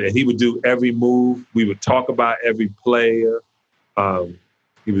play with it. He would do every move. We would talk about every player.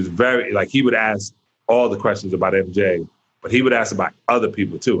 He was he would ask all the questions about MJ, but he would ask about other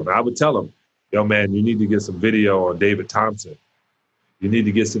people too. And I would tell him, yo, man, you need to get some video on David Thompson. You need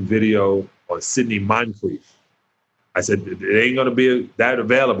to get some video on Sidney Moncrief. I said, it ain't going to be that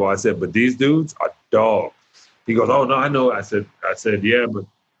available. I said, but these dudes are dogs. He goes, oh, no, I know. I said, yeah, but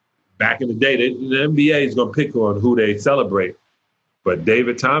back in the day, the NBA is going to pick on who they celebrate. But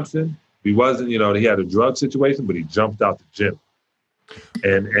David Thompson, he wasn't, he had a drug situation, but he jumped out the gym.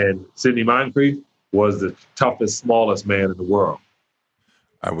 And Sidney Moncrief was the toughest, smallest man in the world.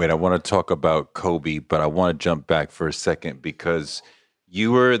 All right, wait, I want to talk about Kobe, but I want to jump back for a second because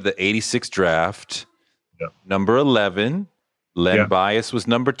you were the 86 draft. Yeah. Number 11, Len Bias was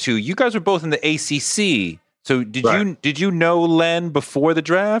number 2. You guys were both in the ACC. So did you know Len before the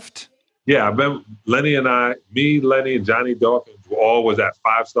draft? Yeah, I remember Lenny, and Johnny Dawkins were always at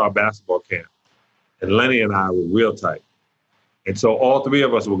 5-star basketball camp. And Lenny and I were real tight. And so all 3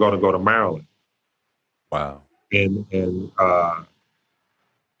 of us were going to go to Maryland. Wow. And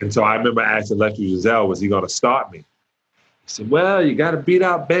so I remember asking Lefty Giselle, was he going to start me? He said, well, you got to beat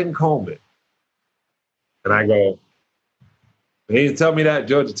out Ben Coleman. And I go, he didn't tell me that at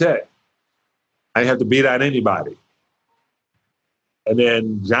Georgia Tech. I didn't have to beat out anybody. And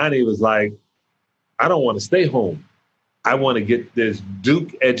then Johnny was like, I don't want to stay home. I want to get this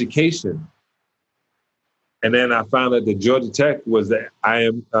Duke education. And then I found out that Georgia Tech was the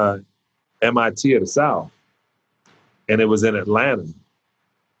MIT of the South. And it was in Atlanta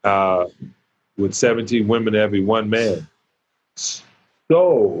with 17 women to every one man.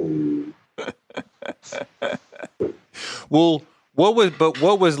 So... Well,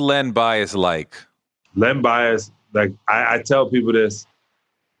 what was Len Bias like? Len Bias, like I tell people this,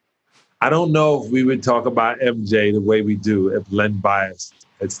 I don't know if we would talk about MJ the way we do if Len Bias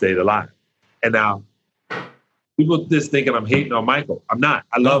had stayed alive. And now people just thinking I'm hating on Michael. I'm not.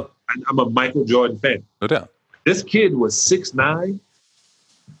 I'm a Michael Jordan fan. No doubt. This kid was 6'9"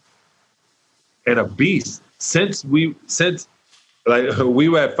 and a beast since we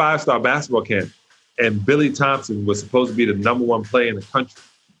were at 5-star basketball camp. And Billy Thompson was supposed to be the number 1 player in the country.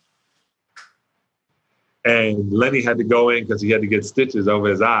 And Lenny had to go in because he had to get stitches over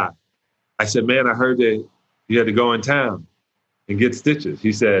his eye. I said, man, I heard that you had to go in town and get stitches.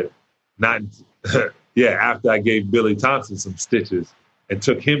 He said, not, after I gave Billy Thompson some stitches and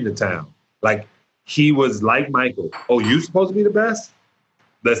took him to town. Like, he was like Michael. Oh, you supposed to be the best?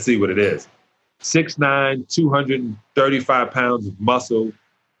 Let's see what it is. 6'9", 235 pounds of muscle.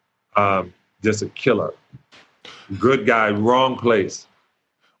 Just a killer. Good guy, wrong place.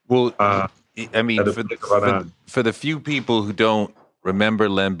 Well, I mean, for the few people who don't remember,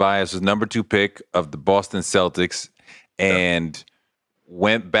 Len Bias was number 2 pick of the Boston Celtics and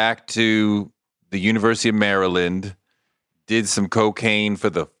went back to the University of Maryland, did some cocaine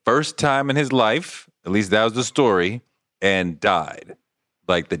for the first time in his life, at least that was the story, and died.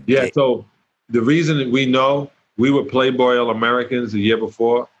 So the reason that we know, we were Playboy All-Americans the year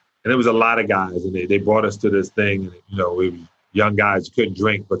before, and there was a lot of guys, and they brought us to this thing. And, we were young guys who couldn't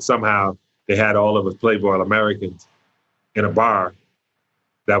drink, but somehow they had all of us Playboy All-Americans in a bar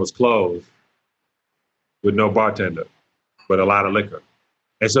that was closed with no bartender, but a lot of liquor.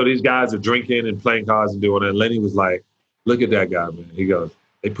 And so these guys are drinking and playing cards and doing it. And Lenny was like, look at that guy, man. He goes,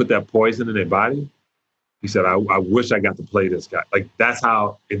 they put that poison in their body. He said, I wish I got to play this guy. Like, that's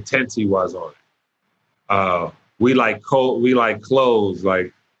how intense he was on it. We like clothes.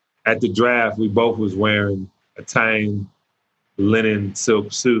 Like, at the draft, we both was wearing a tan linen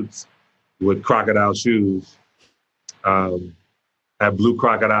silk suits with crocodile shoes. Had blue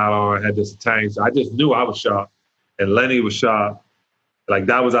crocodile on, had this tan. So I just knew I was sharp. And Lenny was sharp. Like,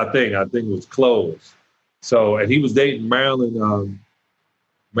 that was our thing. Our thing was clothes. So, and he was dating Marilyn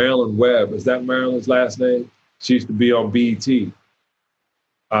Webb. Is that Marilyn's last name? She used to be on BET.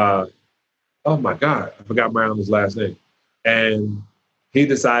 Oh my God, I forgot Marilyn's last name. And he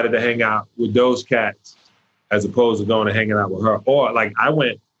decided to hang out with those cats as opposed to going and hanging out with her. Or like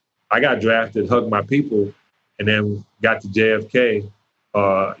I got drafted, hugged my people, and then got to JFK,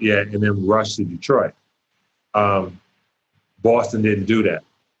 and then rushed to Detroit. Boston didn't do that.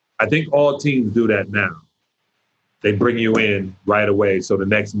 I think all teams do that now. They bring you in right away so the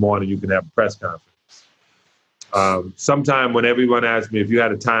next morning you can have a press conference. Sometime when everyone asks me, if you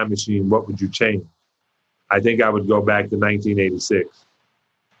had a time machine, what would you change? I think I would go back to 1986.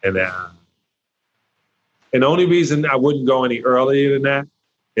 And the only reason I wouldn't go any earlier than that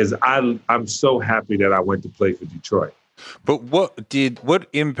is I'm so happy that I went to play for Detroit. But what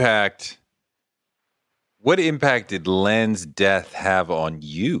impact did Len's death have on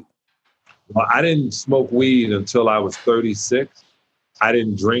you? Well, I didn't smoke weed until I was 36. I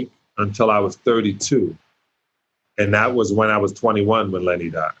didn't drink until I was 32. And that was when I was 21 when Lenny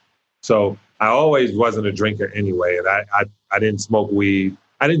died. So I always wasn't a drinker anyway. And I didn't smoke weed.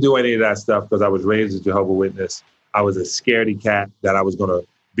 I didn't do any of that stuff because I was raised a Jehovah's Witness. I was a scaredy cat that I was going to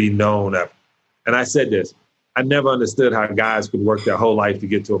be known at. And I said this, I never understood how guys could work their whole life to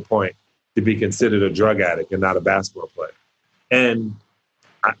get to a point to be considered a drug addict and not a basketball player. And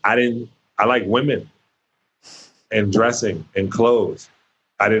I like women and dressing and clothes.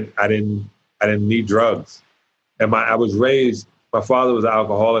 I didn't need drugs. And I was raised, my father was an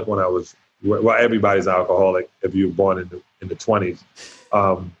alcoholic when I was, well, everybody's an alcoholic if you were born in the 20s.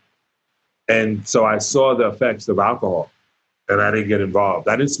 And so I saw the effects of alcohol and I didn't get involved.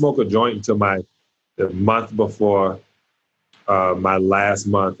 I didn't smoke a joint until the month before my last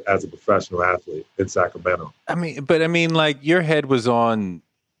month as a professional athlete in Sacramento. I mean, like your head was on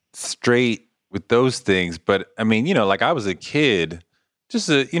straight with those things. But I mean, like I was a kid, just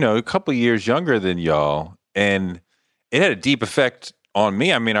a couple of years younger than y'all. And it had a deep effect on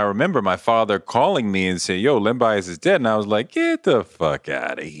me. I mean, I remember my father calling me and saying, "Yo, Len Bias is dead." And I was like, "Get the fuck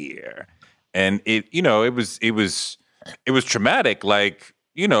out of here." And it was traumatic. Like,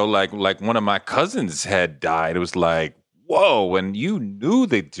 like one of my cousins had died. It was like, whoa. And you knew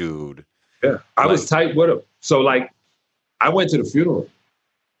the dude. Yeah. I was tight with him. So like, I went to the funeral.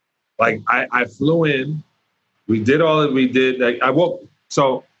 Like I flew in, we did all that we did. Like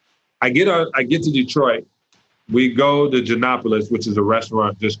I get to Detroit. We go to Genopolis, which is a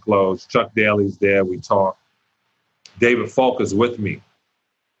restaurant just closed. Chuck Daly's there. We talk. David Falk is with me.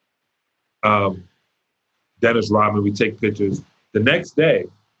 Dennis Rodman, we take pictures. The next day,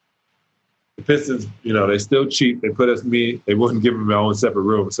 the Pistons, they're still cheap. They they wouldn't give me my own separate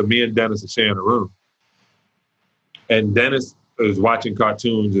room. So me and Dennis are sharing a room. And Dennis is watching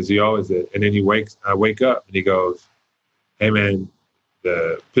cartoons as he always did. And then I wake up and he goes, "Hey man,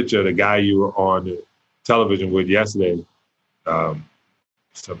 the picture of the guy you were on the television with yesterday, something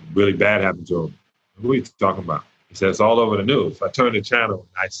really bad happened to him." "What are you talking about?" He said, "It's all over the news." I turn the channel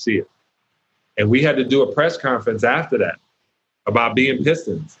and I see it. And we had to do a press conference after that about being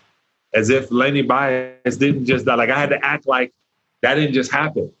Pistons, as if Lenny Bias didn't just die. Like I had to act like that didn't just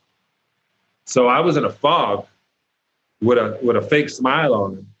happen. So I was in a fog with a fake smile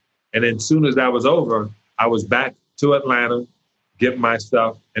on him. And then as soon as that was over, I was back to Atlanta, getting my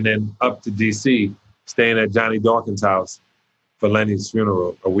stuff, and then up to DC, staying at Johnny Dawkins' house for Lenny's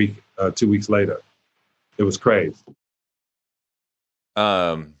funeral 2 weeks later. It was crazy.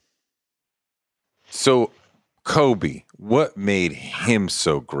 So Kobe, what made him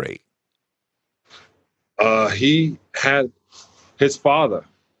so great? He had his father.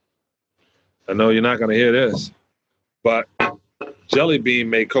 I know you're not going to hear this, but Jelly Bean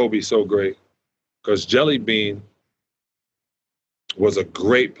made Kobe so great because Jelly Bean was a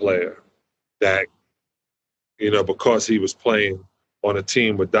great player that, because he was playing on a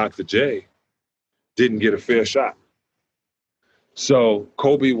team with Dr. J, didn't get a fair shot. So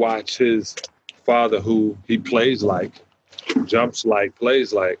Kobe watched his father, who he plays like, jumps like,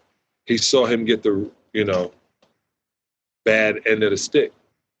 plays like, he saw him get the, bad end of the stick.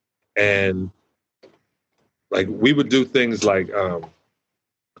 And like we would do things like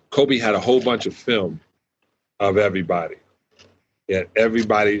Kobe had a whole bunch of film of everybody. Yeah,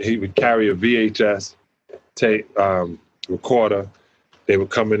 everybody, he would carry a VHS tape recorder. They would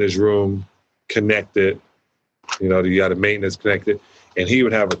come in his room, connect it. You got a maintenance connected. And he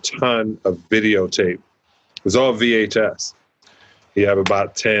would have a ton of videotape. It was all VHS. He had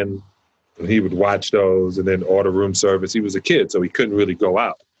about 10, and he would watch those and then order room service. He was a kid, so he couldn't really go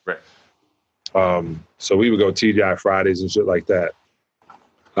out. Right. So we would go TGI Fridays and shit like that.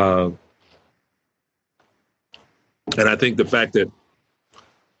 And I think the fact that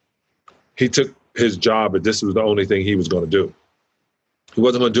he took his job, but this was the only thing he was going to do. He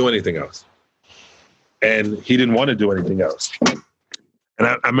wasn't going to do anything else. And he didn't want to do anything else. And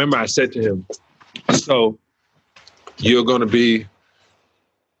I remember I said to him, "So you're the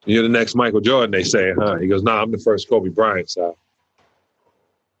next Michael Jordan," they say, huh? He goes, "No, I'm the first Kobe Bryant, so."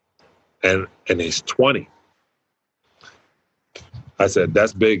 And he's 20. I said,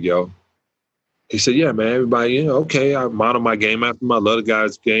 that's big, yo. He said, yeah, man, everybody, okay, I model my game after my other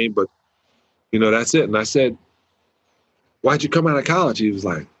guy's game, but, that's it. And I said, why'd you come out of college? He was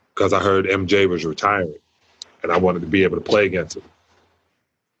like, because I heard MJ was retiring, and I wanted to be able to play against him.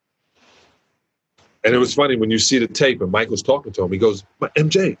 And it was funny when you see the tape and Mike was talking to him, he goes,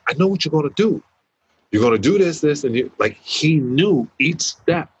 MJ, I know what you're going to do. You're going to do this, and he knew each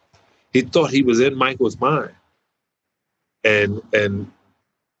step. He thought he was in Michael's mind. And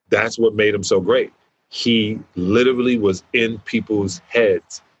that's what made him so great. He literally was in people's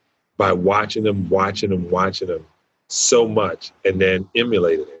heads by watching them so much and then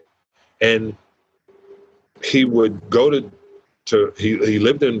emulated it. And he would go he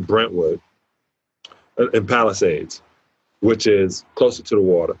lived in Brentwood, in Palisades, which is closer to the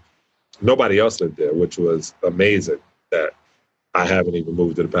water. Nobody else lived there, which was amazing that I haven't even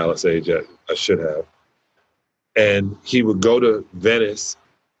moved to the Palisades yet. I should have. And he would go to Venice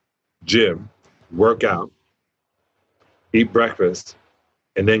gym, work out, eat breakfast,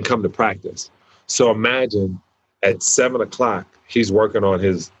 and then come to practice. So imagine at 7 o'clock, he's working on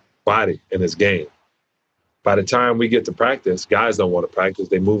his body and his game. By the time we get to practice, guys don't want to practice.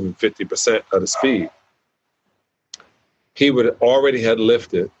 They move in 50% of the speed. He would already had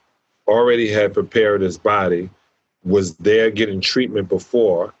lifted, already had prepared his body, was there getting treatment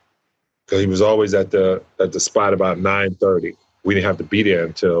before, because he was always at the spot about 9:30. We didn't have to be there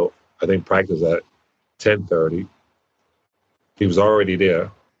until, I think, practice at 10:30. He was already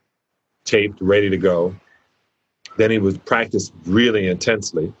there, taped, ready to go. Then he would practice really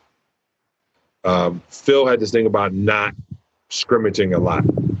intensely. Phil had this thing about not scrimmaging a lot.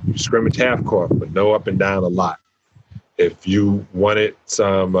 You scrimmage half court, but no up and down a lot. If you wanted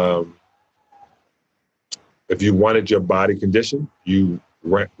your body condition, you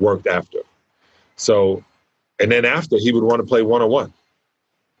worked after. So, and then after, he would want to play one-on-one.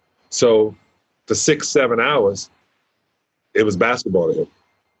 So for 6-7 hours, it was basketball to him.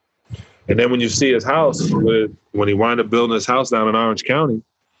 And then when you see his house, when he wound up building his house down in Orange County,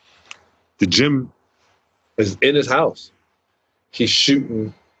 the gym is in his house. He's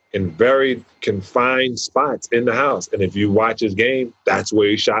shooting in very confined spots in the house. And if you watch his game, that's where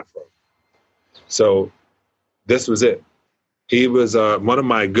he shot from. So this was it. He was one of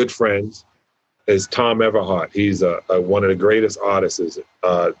my good friends is Tom Everhart. He's one of the greatest artists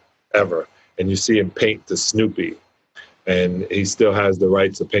ever. And you see him paint the Snoopy. And he still has the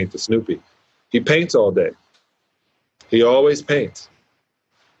rights to paint the Snoopy. He paints all day. He always paints.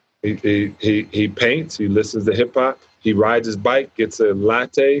 He paints, he listens to hip hop, he rides his bike, gets a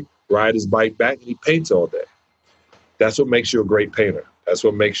latte, rides his bike back, and he paints all day. That's what makes you a great painter. That's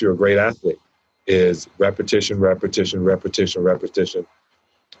what makes you a great athlete, is repetition, repetition, repetition, repetition,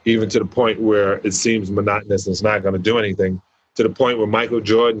 even to the point where it seems monotonous and it's not going to do anything, to the point where Michael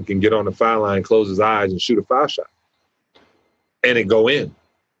Jordan can get on the foul line, close his eyes, and shoot a foul shot. And it go in,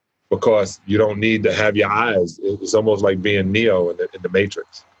 because you don't need to have your eyes. It's almost like being Neo in the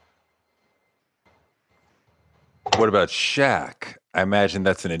Matrix. What about Shaq? I imagine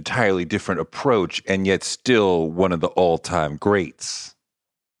that's an entirely different approach, and yet still one of the all-time greats.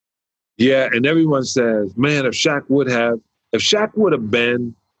 Yeah, and everyone says, man, if Shaq would have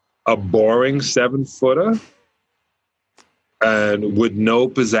been a boring 7-footer and with no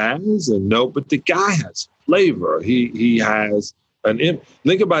pizzazz but the guy has flavor. He has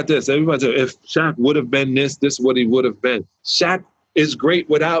think about this. Everybody says, if Shaq would have been this is what he would have been. Shaq is great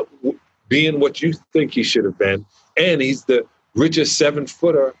without being what you think he should have been. And he's the richest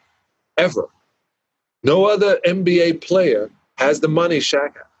 7-footer ever. No other NBA player has the money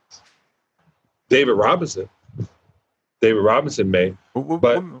Shaq has. David Robinson may.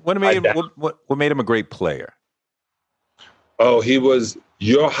 What made him a great player? Oh, he was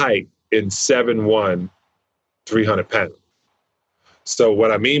your height in 7'1", 300 pounds. So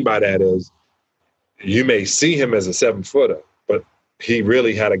what I mean by that is you may see him as a 7-footer, but he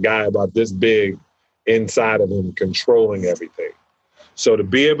really had a guy about this big inside of him controlling everything. So to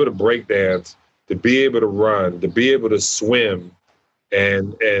be able to break dance, to be able to run, to be able to swim,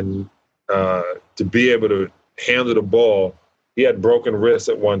 and to be able to handle the ball. He had broken wrists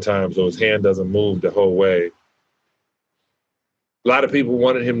at one time, so his hand doesn't move the whole way. A lot of people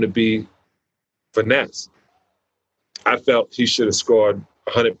wanted him to be finesse. I felt he should have scored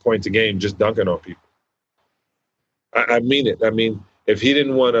 100 points a game just dunking on people. I mean it. I mean, if he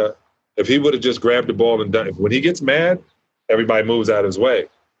would have just grabbed the ball and done it, when he gets mad, everybody moves out of his way.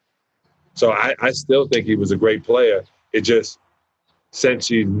 So I still think he was a great player. It just, since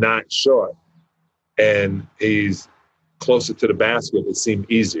he's not short and he's closer to the basket, it seemed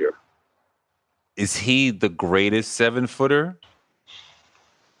easier. Is he the greatest 7-footer?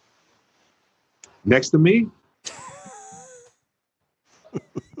 Next to me?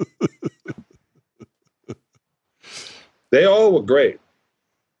 They all were great.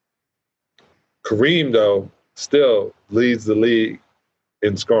 Kareem, though, still leads the league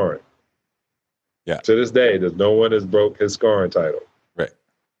in scoring. Yeah. To this day, there's no one has broke his scoring title. Right.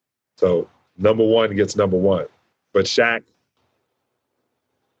 So number one gets number one. But Shaq.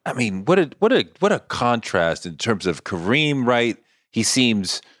 I mean, what a contrast in terms of Kareem, right? He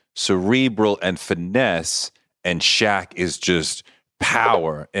seems cerebral and finesse, and Shaq is just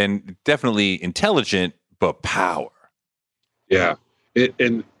power and definitely intelligent, but power. Yeah.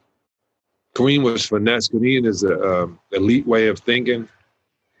 And Kareem was finesse. Kareem is an elite way of thinking.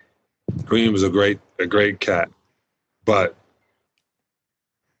 Kareem was a great cat, but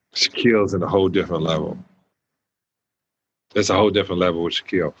Shaquille's in a whole different level. It's a whole different level with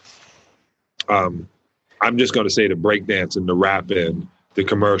Shaquille. I'm just going to say the breakdancing, the rapping, the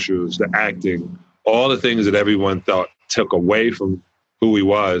commercials, the acting, all the things that everyone thought took away from who he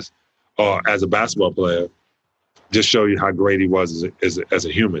was as a basketball player, just show you how great he was as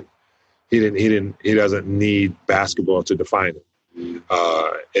a human. He doesn't need basketball to define him.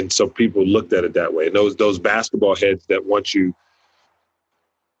 And so people looked at it that way. And those basketball heads that want you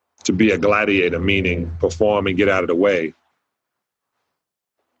to be a gladiator, meaning perform and get out of the way.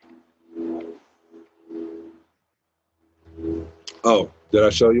 Oh, did I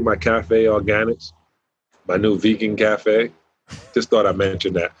show you my cafe organics? My new vegan cafe? Just thought I'd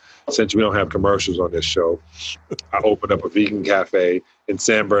mention that. Since we don't have commercials on this show, I opened up a vegan cafe in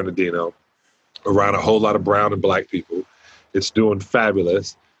San Bernardino around a whole lot of brown and black people. It's doing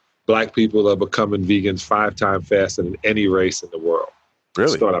fabulous. Black people are becoming vegans 5 times faster than any race in the world.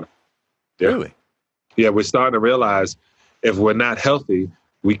 Really? Yeah. Really? Yeah, we're starting to realize if we're not healthy,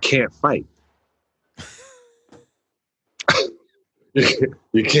 we can't fight.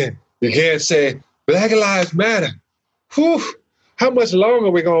 You can't say Black Lives Matter. Whew, how much longer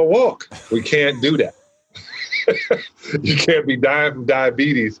are we gonna walk? We can't do that. You can't be dying from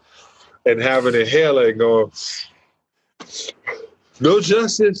diabetes and having an inhaler and going, no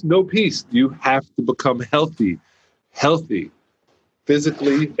justice, no peace. You have to become healthy,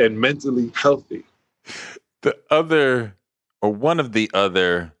 physically and mentally healthy. One of the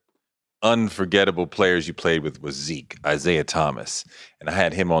other unforgettable players you played with was Zeke, Isaiah Thomas. And I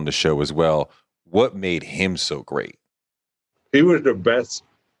had him on the show as well. What made him so great? He was the best.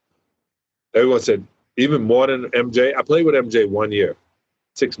 Everyone said, even more than MJ. I played with MJ 1 year,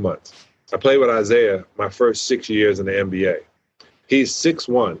 6 months. I played with Isaiah my first 6 years in the NBA. He's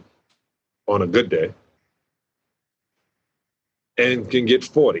 6'1" on a good day and can get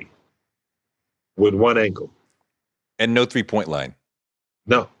 40 with one ankle. And no three-point line.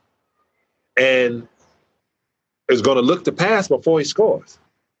 No. And is going to look to pass before he scores.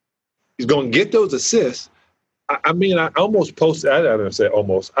 He's going to get those assists. I mean, I almost posted. I don't say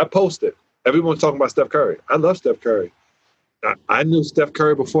almost. I posted. Everyone's talking about Steph Curry. I love Steph Curry. I knew Steph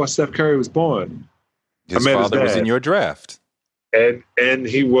Curry before Steph Curry was born. His father was in your draft. And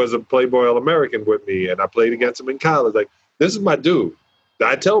he was a Playboy All-American with me, and I played against him in college. Like, this is my dude.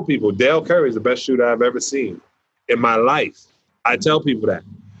 I tell people, Dale Curry is the best shooter I've ever seen in my life. I tell people that.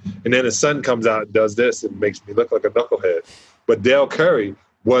 And then his son comes out and does this and makes me look like a knucklehead. But Dale Curry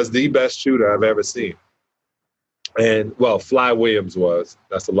was the best shooter I've ever seen. And, well, Fly Williams was.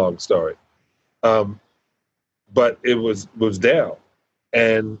 That's a long story. But it was Dale.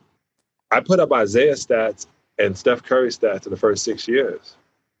 And I put up Isaiah stats and Steph Curry stats in the first 6 years,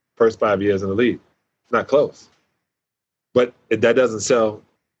 first 5 years in the league. Not close. But that doesn't sell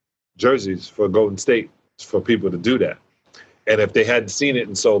jerseys for Golden State for people to do that. And if they hadn't seen it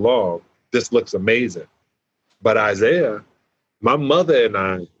in so long, this looks amazing. But Isaiah, my mother and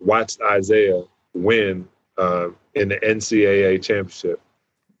I watched Isaiah win in the NCAA championship.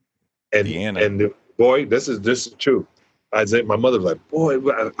 And boy, this is true. Isaiah, my mother was like, boy,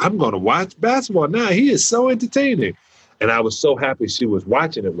 I'm going to watch basketball now. He is so entertaining. And I was so happy she was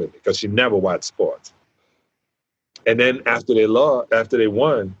watching it with me because she never watched sports. And then after they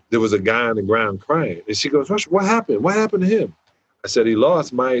won, there was a guy on the ground crying. And she goes, what happened? What happened to him? I said, he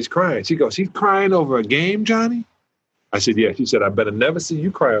lost. Maya's crying. She goes, he's crying over a game, Johnny? I said, yeah. She said, I better never see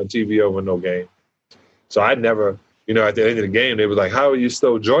you cry on TV over no game. So I never, at the end of the game, they were like, how are you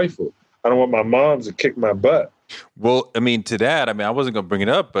so joyful? I don't want my mom to kick my butt. Well, I mean, to that, I wasn't going to bring it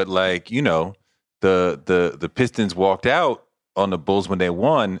up, but the Pistons walked out on the Bulls when they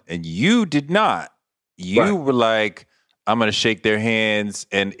won, and you did not. You were like, I'm going to shake their hands.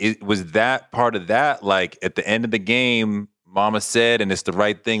 And it was that part of that, like at the end of the game, Mama said, and it's the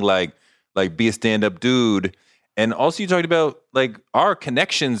right thing, like be a stand-up dude. And also you talked about like our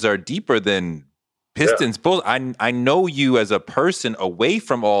connections are deeper than Pistons, both. I know you as a person away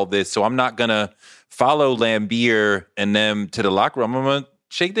from all this, so I'm not gonna follow Lambeer and them to the locker room. I'm gonna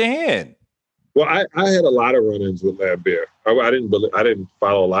shake their hand. Well, I had a lot of run-ins with Lambeer. I didn't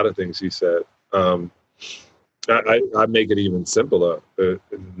follow a lot of things he said. I make it even simpler,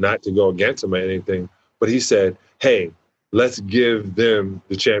 not to go against him or anything. But he said, "Hey, let's give them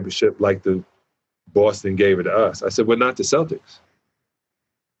the championship like the Boston gave it to us." I said, "We're not the Celtics."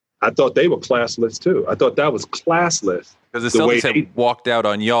 I thought they were classless too. I thought that was classless. Because the Celtics had walked out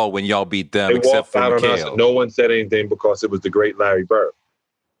on y'all when y'all beat them, except for McHale. No one said anything because it was the great Larry Bird.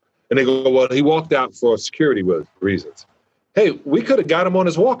 And they go, well, he walked out for security reasons. Hey, we could have got him on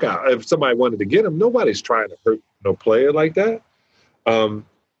his walkout if somebody wanted to get him. Nobody's trying to hurt no player like that.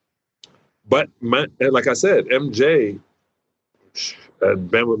 But like I said, MJ had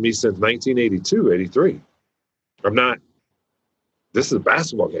been with me since 1982, 83. This is a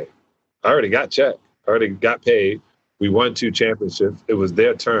basketball game. I already got checked. I already got paid. We won 2 championships. It was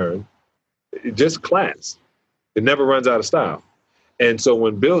their turn. Just class. It never runs out of style. And so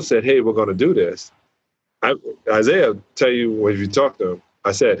when Bill said, hey, we're going to do this, Isaiah tell you, when you talk to him,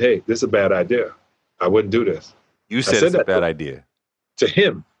 I said, hey, this is a bad idea. I wouldn't do this. You said it's a bad idea. To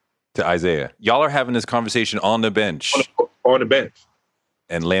him. To Isaiah. Y'all are having this conversation on the bench. On the bench.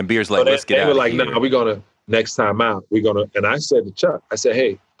 And Lambeer's like, let's get out of here. They were like, nah, we're going to, next time out, we're going to, and I said to Chuck, I said,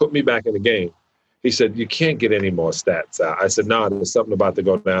 hey, put me back in the game. He said, you can't get any more stats out. I said, no, there's something about to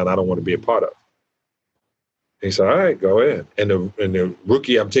go down I don't want to be a part of. He said, all right, go in. And the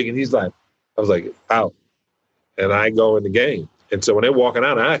rookie I'm taking, I was like, out. And I go in the game. And so when they're walking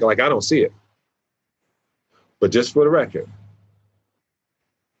out, I act like I don't see it. But just for the record,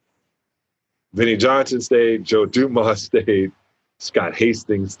 Vinnie Johnson stayed, Joe Dumas stayed, Scott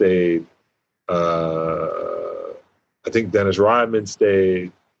Hastings stayed, I think Dennis Rodman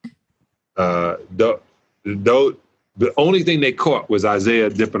stayed. The only thing they caught was Isaiah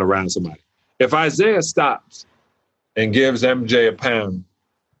dipping around somebody. If Isaiah stops and gives MJ a pound,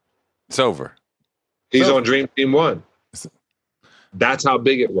 it's over. He's on Dream Team 1. That's how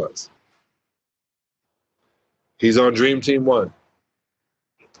big it was. He's on Dream Team 1.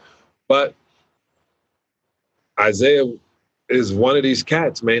 But Isaiah is one of these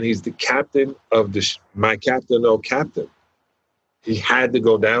cats, man. He's the captain of my captain, no captain. He had to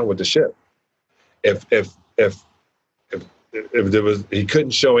go down with the ship. If there was, he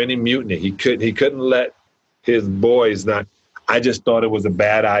couldn't show any mutiny. He couldn't let his boys not. I just thought it was a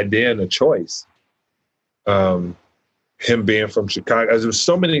bad idea and a choice. Him being from Chicago, there was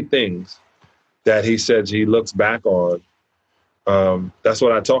so many things that he said he looks back on. That's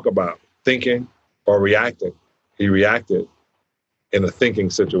what I talk about: thinking or reacting. He reacted in a thinking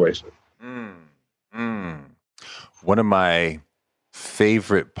situation. One of my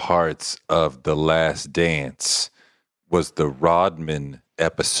favorite parts of The Last Dance was the Rodman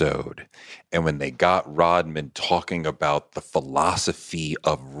episode. And when they got Rodman talking about the philosophy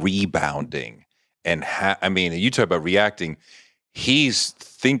of rebounding and you talk about reacting, he's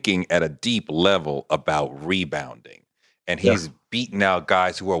thinking at a deep level about rebounding. And he's beating out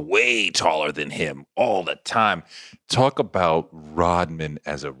guys who are way taller than him all the time. Talk about Rodman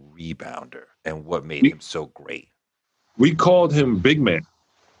as a rebounder and what made him so great. We called him Big Man.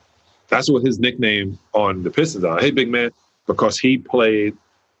 That's what his nickname on the Pistons are. Hey, Big Man, because he played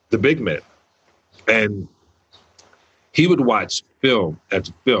the big man. And he would watch film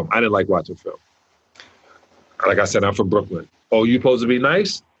after film. I didn't like watching film. Like I said, I'm from Brooklyn. Oh, you supposed to be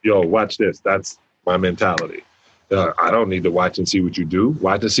nice? Yo, watch this. That's my mentality. I don't need to watch and see what you do.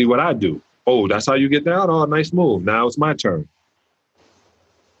 Watch and see what I do. Oh, that's how you get down? Oh, nice move. Now it's my turn.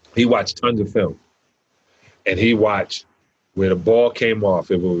 He watched tons of film. And he watched where the ball came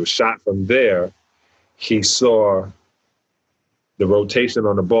off. If it was shot from there, he saw the rotation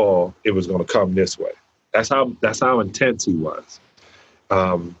on the ball. It was going to come this way. That's how intense he was.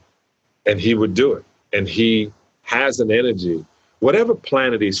 And he would do it. And he has an energy. Whatever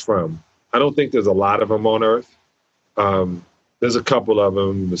planet he's from, I don't think there's a lot of them on Earth. There's a couple of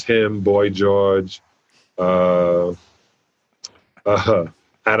them. It was him, Boy George, Adam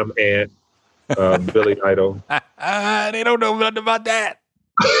Ant, Billy Idol. They don't know nothing about that.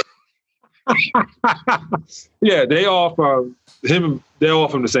 Yeah, they all from him. They're all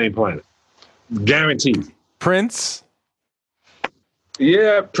from the same planet, guaranteed. Prince.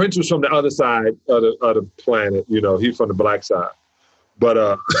 Yeah, Prince was from the other side of the planet. You know, he's from the black side, but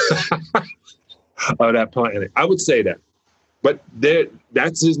of that planet, I would say that. But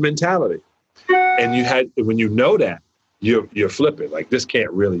that's his mentality, and when you know that, you're flipping. Like, this can't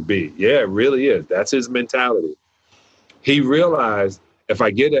really be. Yeah, it really is. That's his mentality. He realized, if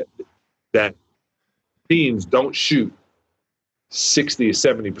I get it, that teams don't shoot 60 or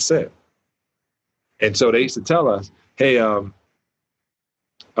 70%. And so they used to tell us, hey,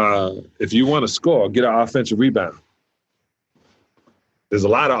 if you want to score, get an offensive rebound. There's a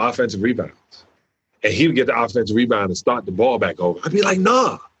lot of offensive rebounds. And he would get the offensive rebound and start the ball back over. I'd be like,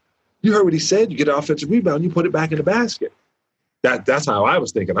 nah, you heard what he said. You get an offensive rebound, you put it back in the basket. That's how I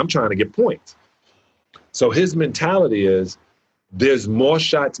was thinking. I'm trying to get points. So his mentality is there's more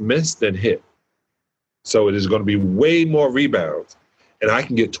shots missed than hit. So it is going to be way more rebounds. And I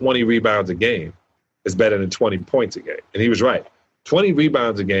can get 20 rebounds a game. It's better than 20 points a game. And he was right. 20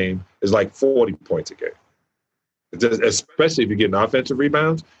 rebounds a game is like 40 points a game. Especially if you're getting offensive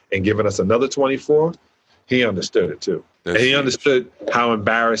rebounds and giving us another 24, he understood it too. And he understood how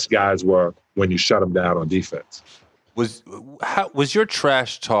embarrassed guys were when you shut them down on defense. Was your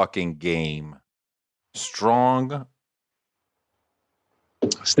trash talking game strong?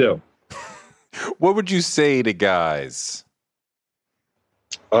 Still. What would you say to guys?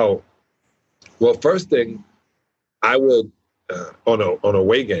 Oh, well, first thing, I would on a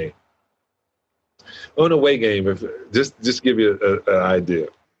away game. On a away game, if just give you an idea.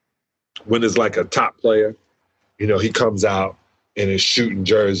 When there's like a top player, you know, he comes out in his shooting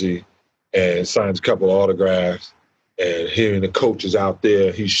jersey and signs a couple of autographs, and hearing the coach is out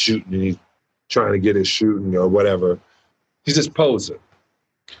there, he's shooting and he's trying to get his shooting or whatever. He's just posing.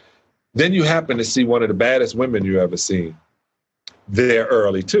 Then you happen to see one of the baddest women you ever seen there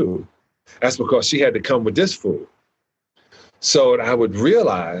early too. That's because she had to come with this fool. So I would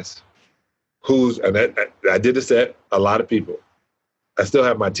realize I did this at a lot of people. I still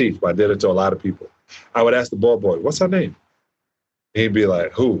have my teeth, but I did it to a lot of people. I would ask the ball boy, what's her name? He'd be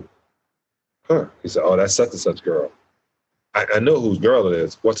like, who? Her. He said, oh, that's such and such girl. I know whose girl it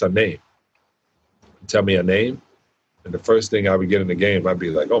is. What's her name? Tell me her name. And the first thing I would get in the game, I'd be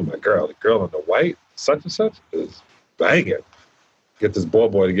like, oh, my girl, the girl in the white, such and such, is banging. Get this ball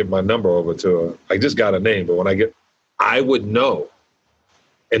boy to give my number over to her. I just got a name, but I would know.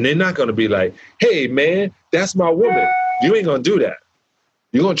 And they're not going to be like, hey, man, that's my woman. You ain't going to do that.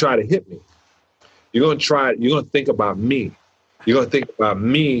 You're going to try to hit me. You're going to think about me. You're going to think about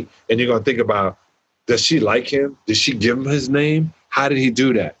me, and you're going to think about, does she like him? Did she give him his name? How did he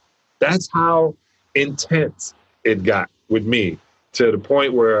do that? That's how intense it got with me, to the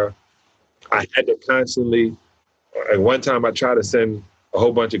point where I had to constantly, at one time I tried to send a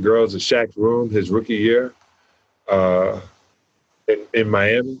whole bunch of girls to Shaq's room his rookie year in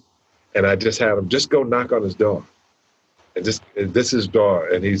Miami, and I just had him just go knock on his door. And this is his door,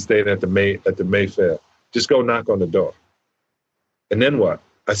 and he's staying at the Mayfair. Just go knock on the door. And then what?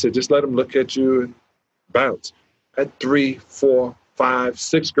 I said, just let him look at you and bounce. I had 3, 4, 5,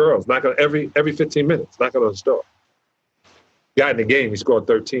 6 girls knock on every 15 minutes, knocking on his door. Got in the game, he scored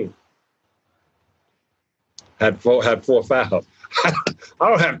 13. Had four fouls. I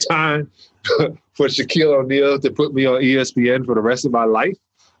don't have time for Shaquille O'Neal to put me on ESPN for the rest of my life.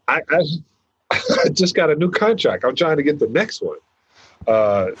 I just got a new contract. I'm trying to get the next one.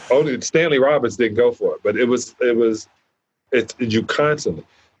 Only Stanley Roberts didn't go for it, but it's you constantly.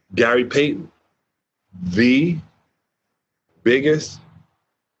 Gary Payton, the biggest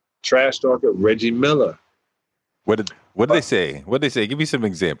trash talker. Reggie Miller. What did they say? What did they say? Give me some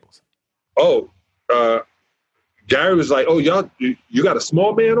examples. Gary was like, oh, y'all, you got a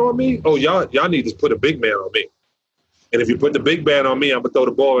small man on me? Oh, y'all need to put a big man on me. And if you put the big man on me, I'm going to throw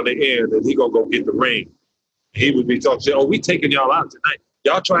the ball in the air, and then he going to go get the ring. He would be talking, oh, we taking y'all out tonight.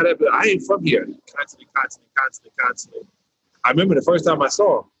 Y'all try that, but I ain't from here. Constantly. I remember the first time I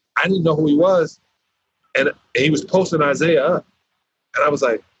saw him, I didn't know who he was, and he was posting Isaiah up. And I was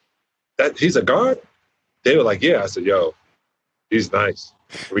like, he's a guard? They were like, yeah. I said, yo, he's nice.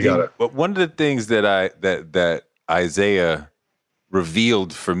 We got it. But one of the things that Isaiah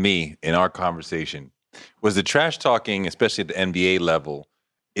revealed for me in our conversation was the trash talking, especially at the NBA level,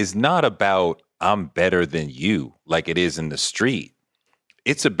 is not about I'm better than you like it is in the street.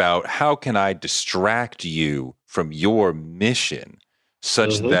 It's about how can I distract you from your mission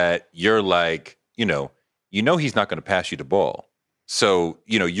such that you're like, you know he's not going to pass you the ball. So,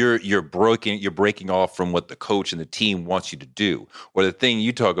 you're breaking off from what the coach and the team wants you to do. Or the thing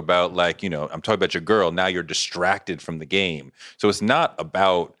you talk about, like, I'm talking about your girl. Now you're distracted from the game. So it's not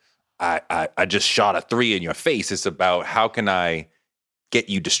about, I just shot a 3 in your face. It's about how can I get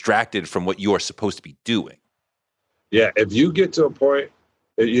you distracted from what you are supposed to be doing. Yeah, if you get to a point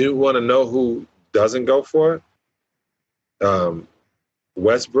that you want to know who doesn't go for it,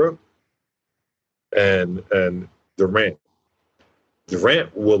 Westbrook and Durant.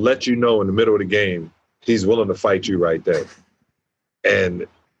 Durant will let you know in the middle of the game he's willing to fight you right there. And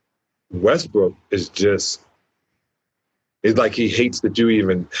Westbrook is just, it's like he hates that you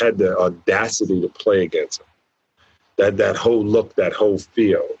even had the audacity to play against him. That whole look, that whole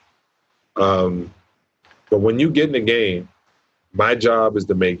feel. But when you get in the game, my job is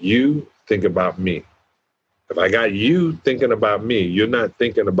to make you think about me. If I got you thinking about me, you're not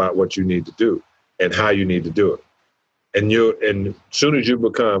thinking about what you need to do and how you need to do it. And as soon as you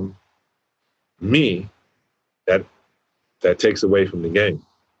become me, that takes away from the game.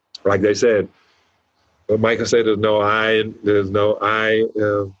 Like they said, what Michael said, there's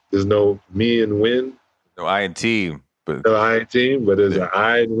no me and win. No I in team. But No I in team, but there's an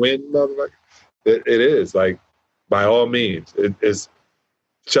I and win, motherfucker. It is, like, by all means. It's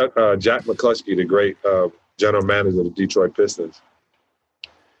Jack McCluskey, the great general manager of the Detroit Pistons.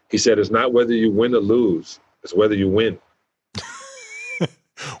 He said, it's not whether you win or lose, it's whether you win.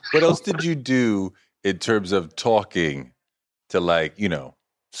 What else did you do in terms of talking to, like,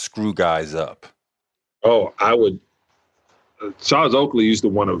 screw guys up? Oh, I would. Charles Oakley used to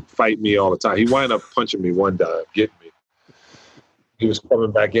want to fight me all the time. He wound up punching me one time, getting me. He was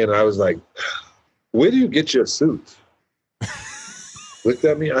coming back in, and I was like, where do you get your suits? Looked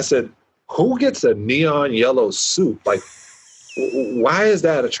at me. I said, who gets a neon yellow suit? Like, why is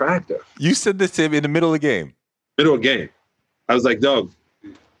that attractive? You said this to him in the middle of the game. Middle of the game. I was like, dog,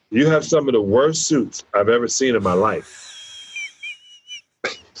 you have some of the worst suits I've ever seen in my life.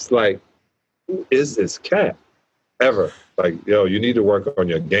 It's like, who is this cat? Ever. Like, yo, you need to work on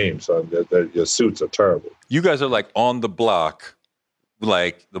your game, son. Your suits are terrible. You guys are like on the block,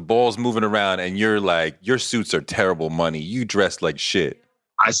 like the ball's moving around, and you're like, your suits are terrible money. You dress like shit.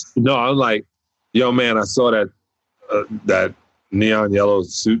 I'm like, yo, man, I saw that neon yellow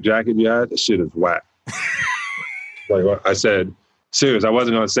suit jacket you had. That shit is whack. Like I said, serious. I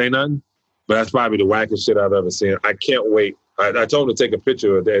wasn't gonna say nothing, but that's probably the wackest shit I've ever seen. I can't wait. I told him to take a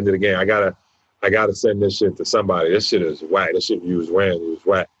picture at the end of the game. I gotta send this shit to somebody. This shit is whack. This shit you was wearing, it was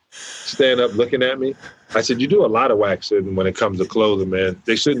whack. Stand up looking at me. I said, you do a lot of whack shit when it comes to clothing, man.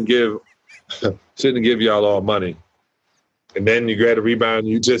 They shouldn't give y'all all money. And then you grab a rebound and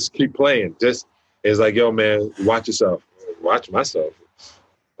you just keep playing. It's like, yo, man, watch yourself. Watch myself.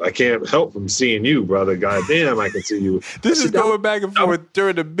 I can't help from seeing you, brother. God damn, I can see you. This is going back and forth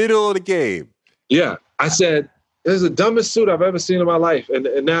during the middle of the game. Yeah. I said, this is the dumbest suit I've ever seen in my life. And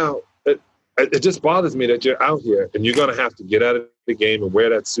now it just bothers me that you're out here and you're going to have to get out of the game and wear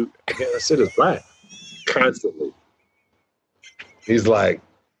that suit. Again, that shit is black. Constantly. He's like,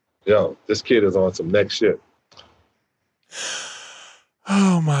 yo, this kid is on some next shit.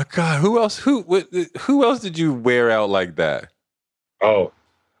 Oh my God! Who else? Who else did you wear out like that? Oh,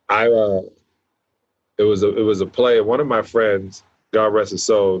 it was a player. One of my friends, God rest his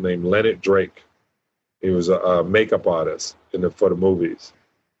soul, named Leonard Drake. He was a makeup artist for the movies,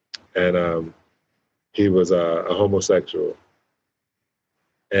 and he was a homosexual.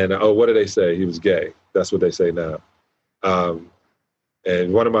 And what do they say? He was gay. That's what they say now.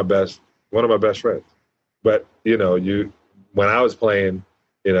 And one of my best friends. But when I was playing,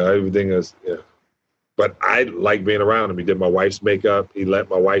 everything is. But I like being around him. He did my wife's makeup. He let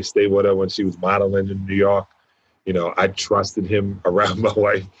my wife stay with her when she was modeling in New York. I trusted him around my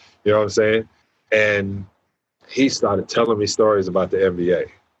wife. You know what I'm saying? And he started telling me stories about the NBA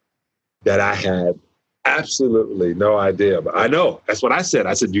that I had absolutely no idea about. I know. That's what I said.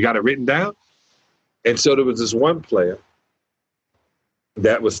 I said, you got it written down? And so there was this one player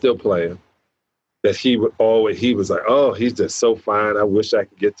that was still playing that he was like, oh, he's just so fine. I wish I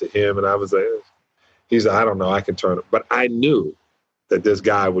could get to him. And I was like, he's like, I don't know. I can turn it. But I knew that this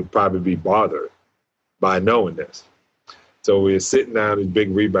guy would probably be bothered by knowing this. So we were sitting down, this big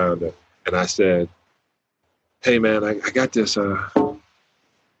rebounder, and I said, hey, man, I got this,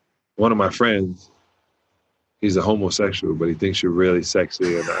 one of my friends, he's a homosexual, but he thinks you're really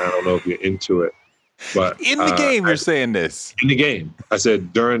sexy, and I don't know if you're into it. But in the game, you're saying this. In the game. I said,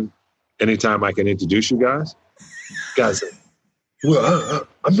 anytime I can introduce you guys. Guys said, well,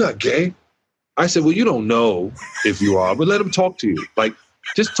 I'm not gay. I said, well, you don't know if you are, but let him talk to you. Like,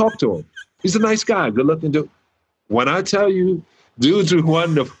 just talk to him. He's a nice guy, good looking dude. When I tell you, dudes who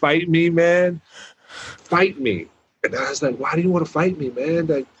wanted to fight me, man, fight me. And I was like, why do you want to fight me, man?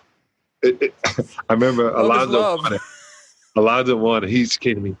 Like, I remember Alonzo won, and he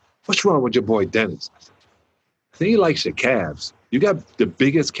came to me, what's wrong with your boy Dennis? I think he likes your calves. You got the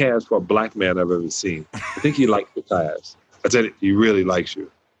biggest calves for a black man I've ever seen. I think he likes the calves. I said, he really likes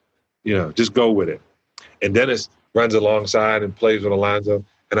you. Just go with it. And Dennis runs alongside and plays with Alonzo.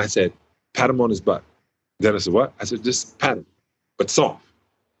 And I said, pat him on his butt. Dennis said, what? I said, just pat him, but soft.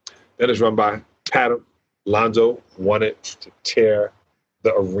 Dennis run by, pat him. Alonzo wanted to tear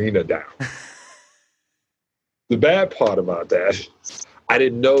the arena down. The bad part about that, I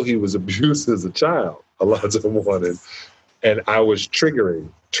didn't know he was abused as a child, Alonzo Mourning, and I was triggering.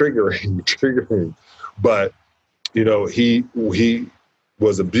 But, you know, he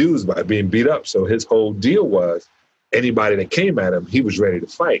was abused by being beat up. So his whole deal was anybody that came at him, he was ready to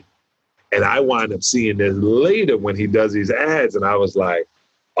fight. And I wind up seeing this later when he does these ads, and I was like,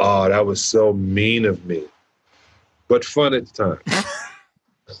 oh, that was so mean of me. But fun at the time.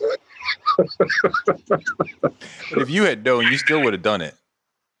 If you had known, you still would have done it.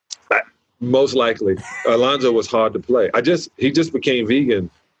 Most likely. Alonzo was hard to play. He just became vegan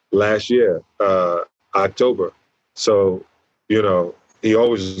last year, October. So, you know, he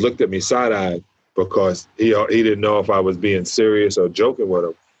always looked at me side-eyed because he didn't know if I was being serious or joking with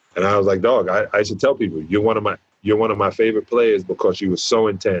him. And I was like, dog, I should tell people, you're one of my favorite players because you were so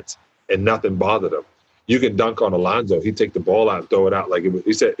intense and nothing bothered him. You can dunk on Alonzo. He'd take the ball out and throw it out like it was.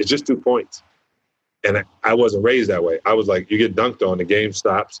 He said, it's just 2 points. And I wasn't raised that way. I was like, you get dunked on, the game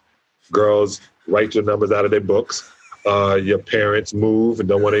stops. Girls write your numbers out of their books. Your parents move and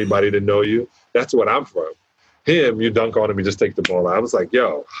don't want anybody to know you. That's what I'm from. Him, you dunk on him, you just take the ball out. I was like,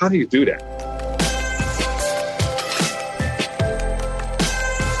 yo, how do you do that?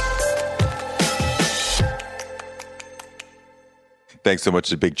 Thanks so much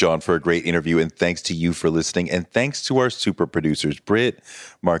to Big John for a great interview, and thanks to you for listening, and thanks to our super producers, Britt,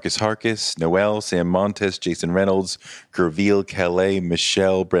 Marcus Harkis, Noel, Sam Montes, Jason Reynolds, Gerville, Calais,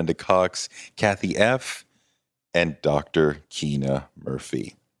 Michelle, Brenda Cox, Kathy F., and Dr. Keena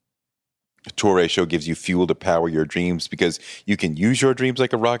Murphy. The Torre Show gives you fuel to power your dreams because you can use your dreams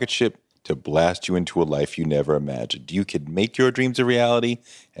like a rocket ship to blast you into a life you never imagined. You can make your dreams a reality,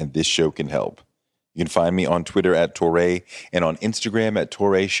 and this show can help. You can find me on Twitter at Torre and on Instagram at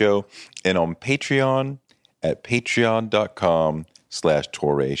Torre Show and on Patreon at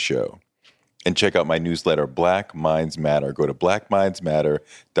patreon.com/Torre Show. And check out my newsletter, Black Minds Matter. Go to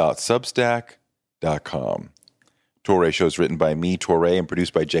blackmindsmatter.substack.com. Torre Show is written by me, Torre, and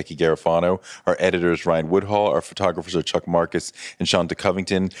produced by Jackie Garofano. Our editor is Ryan Woodhall. Our photographers are Chuck Marcus and Shanta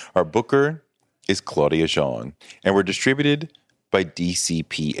Covington. Our booker is Claudia Jean. And we're distributed by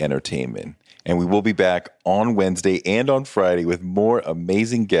DCP Entertainment. And we will be back on Wednesday and on Friday with more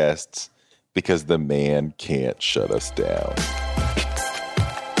amazing guests because the man can't shut us down.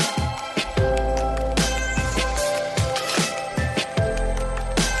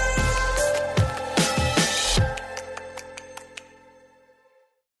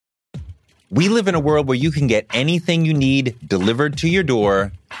 We live in a world where you can get anything you need delivered to your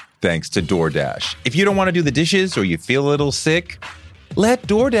door thanks to DoorDash. If you don't want to do the dishes or you feel a little sick, let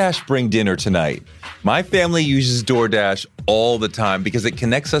DoorDash bring dinner tonight. My family uses DoorDash all the time because it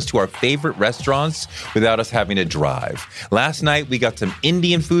connects us to our favorite restaurants without us having to drive. Last night, we got some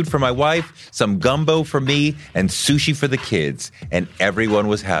Indian food for my wife, some gumbo for me, and sushi for the kids. And everyone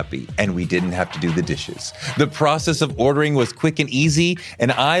was happy, and we didn't have to do the dishes. The process of ordering was quick and easy,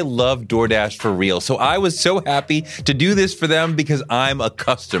 and I love DoorDash for real. So I was so happy to do this for them because I'm a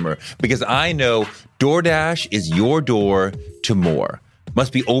customer, because I know DoorDash is your door to more.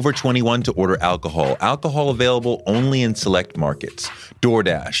 Must be over 21 to order alcohol. Alcohol available only in select markets.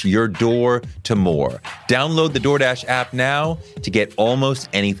 DoorDash, your door to more. Download the DoorDash app now to get almost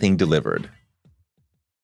anything delivered.